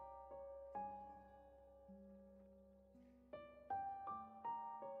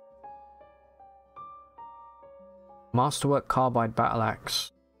 Masterwork carbide battle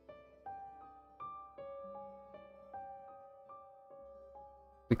axe.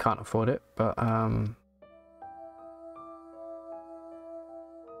 We can't afford it, but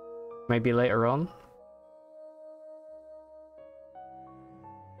maybe later on.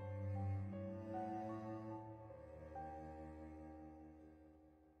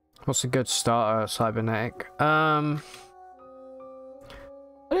 What's a good starter cybernetic?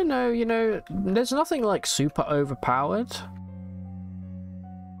 I don't know, you know, there's nothing like super overpowered.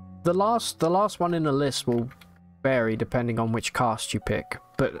 The last one in the list will vary depending on which cast you pick,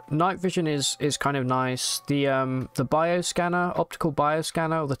 but night vision is kind of nice. The bioscanner, optical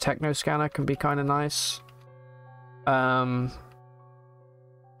bioscanner, or the techno scanner can be kind of nice.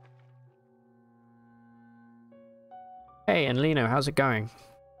 Hey, and Lino, how's it going?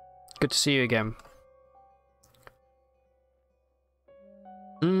 Good to see you again.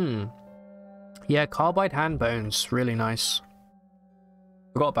 Yeah, carbide hand bones, really nice.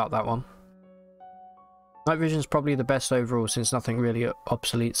 Forgot about that one. Night vision's probably the best overall since nothing really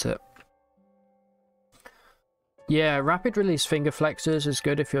obsoletes it. Yeah, rapid release finger flexors is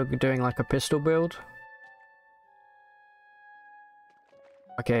good if you're doing like a pistol build.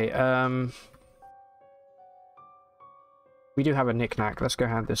 Okay, we do have a knick-knack. Let's go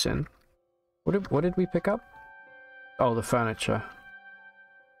hand this in. What did we pick up? Oh, the furniture.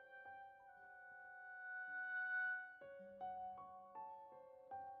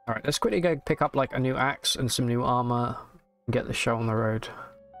 Alright, let's quickly go pick up like a new axe and some new armor and get the show on the road.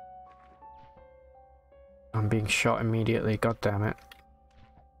 I'm being shot immediately, god damn it.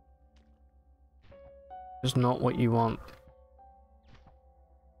 It's not what you want.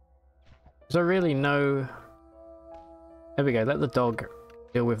 Is there really no... There we go, let the dog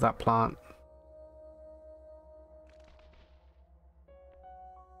deal with that plant.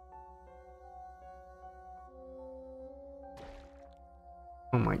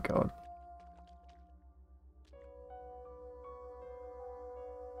 Oh my god.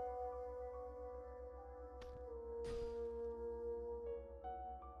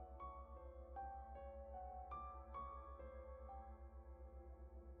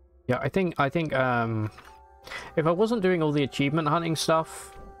 Yeah, I think if I wasn't doing all the achievement hunting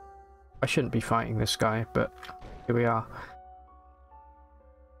stuff, I shouldn't be fighting this guy, but here we are.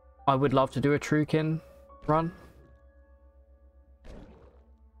 I would love to do a Truekin run.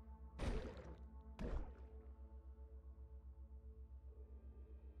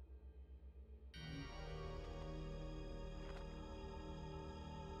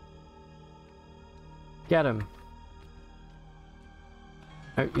 Get him.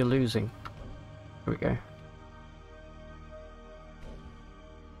 Oh, you're losing. Here we go.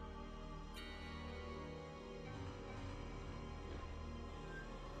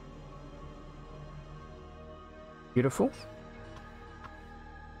 Beautiful.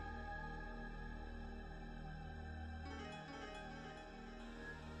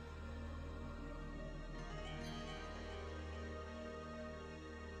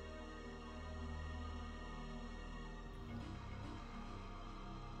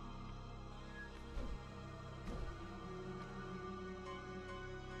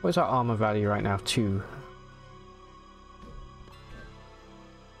 What's our armor value right now? 2.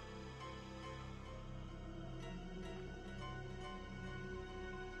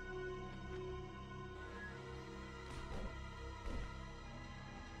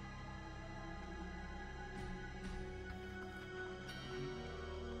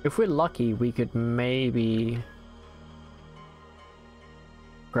 If we're lucky, we could maybe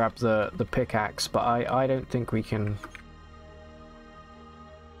grab the pickaxe, but I don't think we can.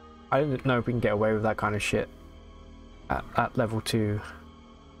 I don't know if we can get away with that kind of shit at level 2.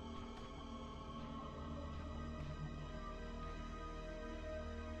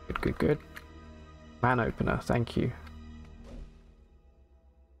 Good, good, good. Man opener, thank you.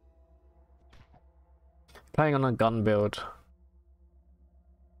 Playing on a gun build.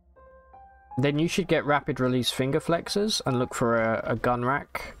 Then you should get rapid release finger flexors and look for a gun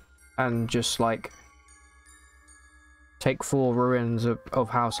rack and just like take 4 ruins of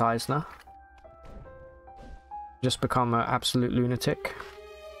House Eisner. Just become an absolute lunatic.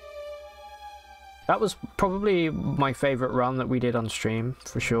 That was probably my favourite run that we did on stream,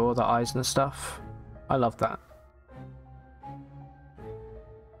 for sure, the Eisner stuff. I love that.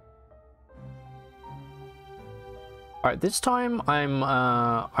 Alright, this time I'm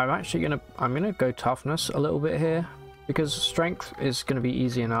actually gonna go toughness a little bit here, because strength is gonna be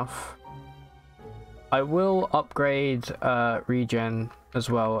easy enough. I will upgrade regen as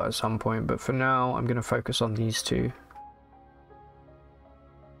well at some point, but for now I'm going to focus on these 2.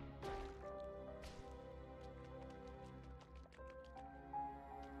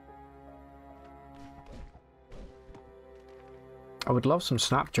 I would love some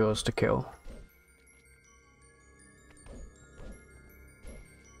snapjaws to kill.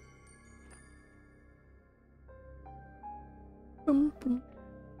 Boom, boom,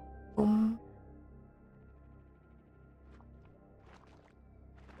 boom.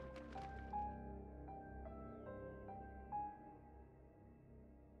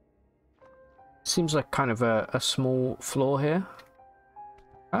 Seems like kind of a small flaw here.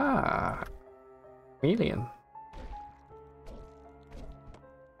 Ah, chameleon.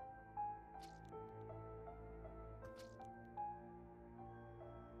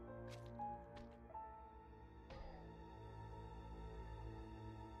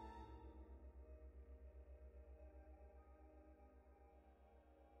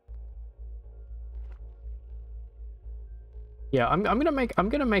 Yeah, I'm gonna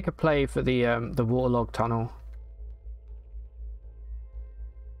make a play for the waterlog tunnel.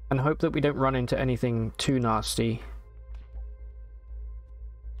 And hope that we don't run into anything too nasty.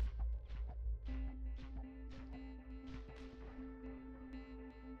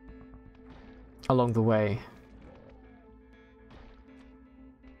 Along the way.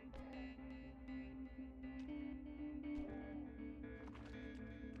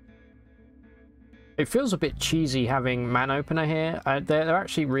 It feels a bit cheesy having man opener here. They're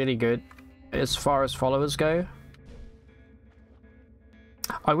actually really good as far as followers go.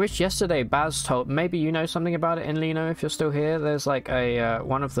 I wish yesterday Baz told, maybe you know something about it in Lino if you're still here. There's like a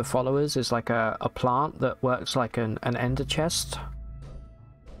one of the followers is like a plant that works like an ender chest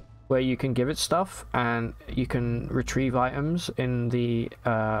where you can give it stuff and you can retrieve items in the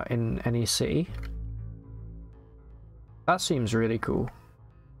in any city. That seems really cool.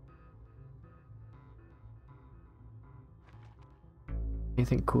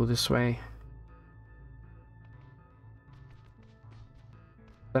 Anything cool this way?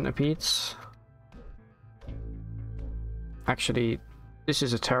 Centipedes. Actually, this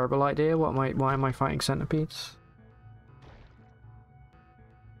is a terrible idea. Why am I fighting centipedes?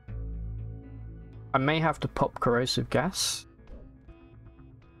 I may have to pop corrosive gas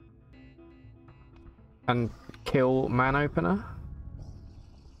and kill man opener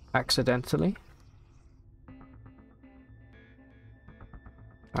accidentally.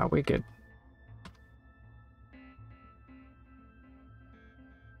 Oh, we're good.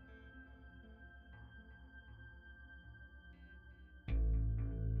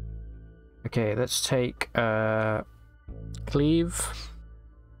 Okay, let's take cleave.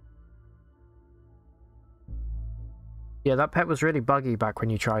 Yeah, that pet was really buggy back when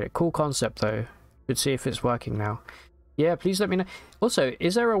you tried it. Cool concept though. Should see if it's working now. Yeah, please let me know. Also,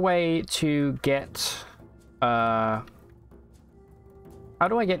 is there a way to get how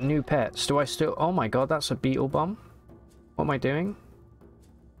do I get new pets? Do I still... Oh my god, that's a beetle bomb. What am I doing?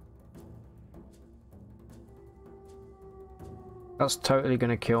 That's totally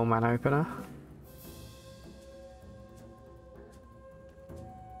gonna kill man opener.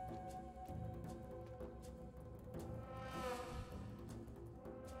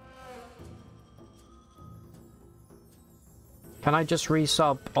 Can I just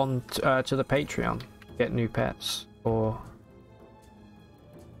resub on to the Patreon? Get new pets? Or...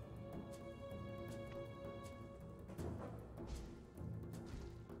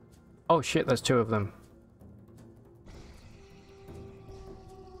 Oh shit, there's two of them.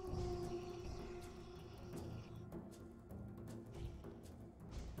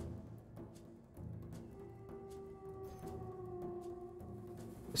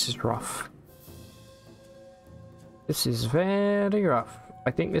 This is rough. This is very rough.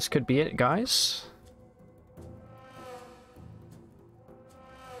 I think this could be it, guys.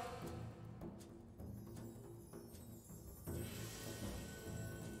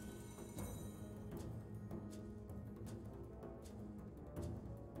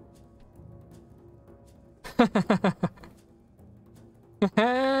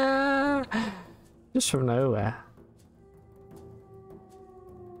 Just from nowhere.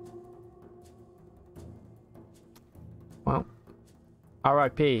 Well,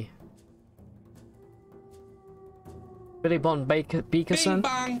 R.I.P. Billy Bond Beakerson. Bing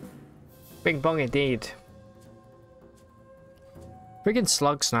bong. Bing bong indeed. Friggin'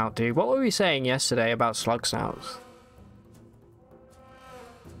 slug snout, dude. What were we saying yesterday about slug snouts?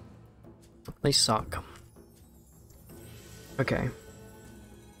 They suck. Okay.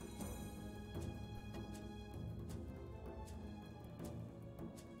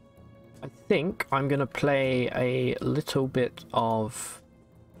 I think I'm gonna play a little bit of...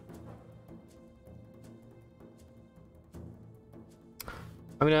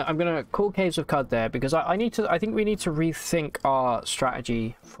 I'm gonna call Caves of QUD there because I think we need to rethink our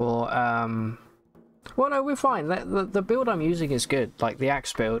strategy for well, no, we're fine. The build I'm using is good, like the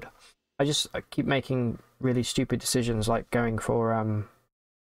axe build. I keep making really stupid decisions, like going for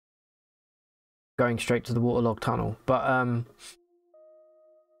going straight to the waterlogged tunnel. But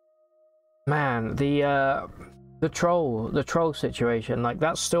man, the troll situation, like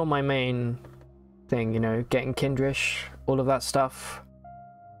that's still my main thing, you know, getting Kindrish, all of that stuff.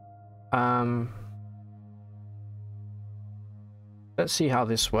 Let's see how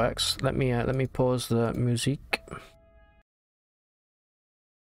this works. Let me pause the music.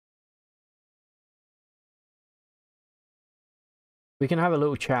 We can have a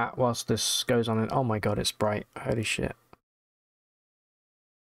little chat whilst this goes on. And oh my god, it's bright. Holy shit.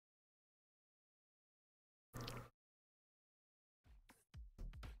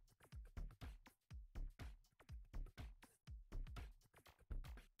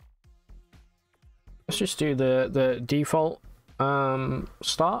 Let's just do the default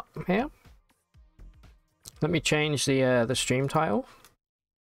start here. Let me change the stream title.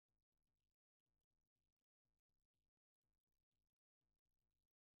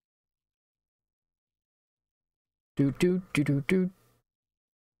 Do.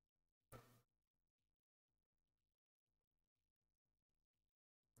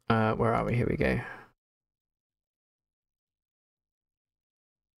 Where are we? Here we go.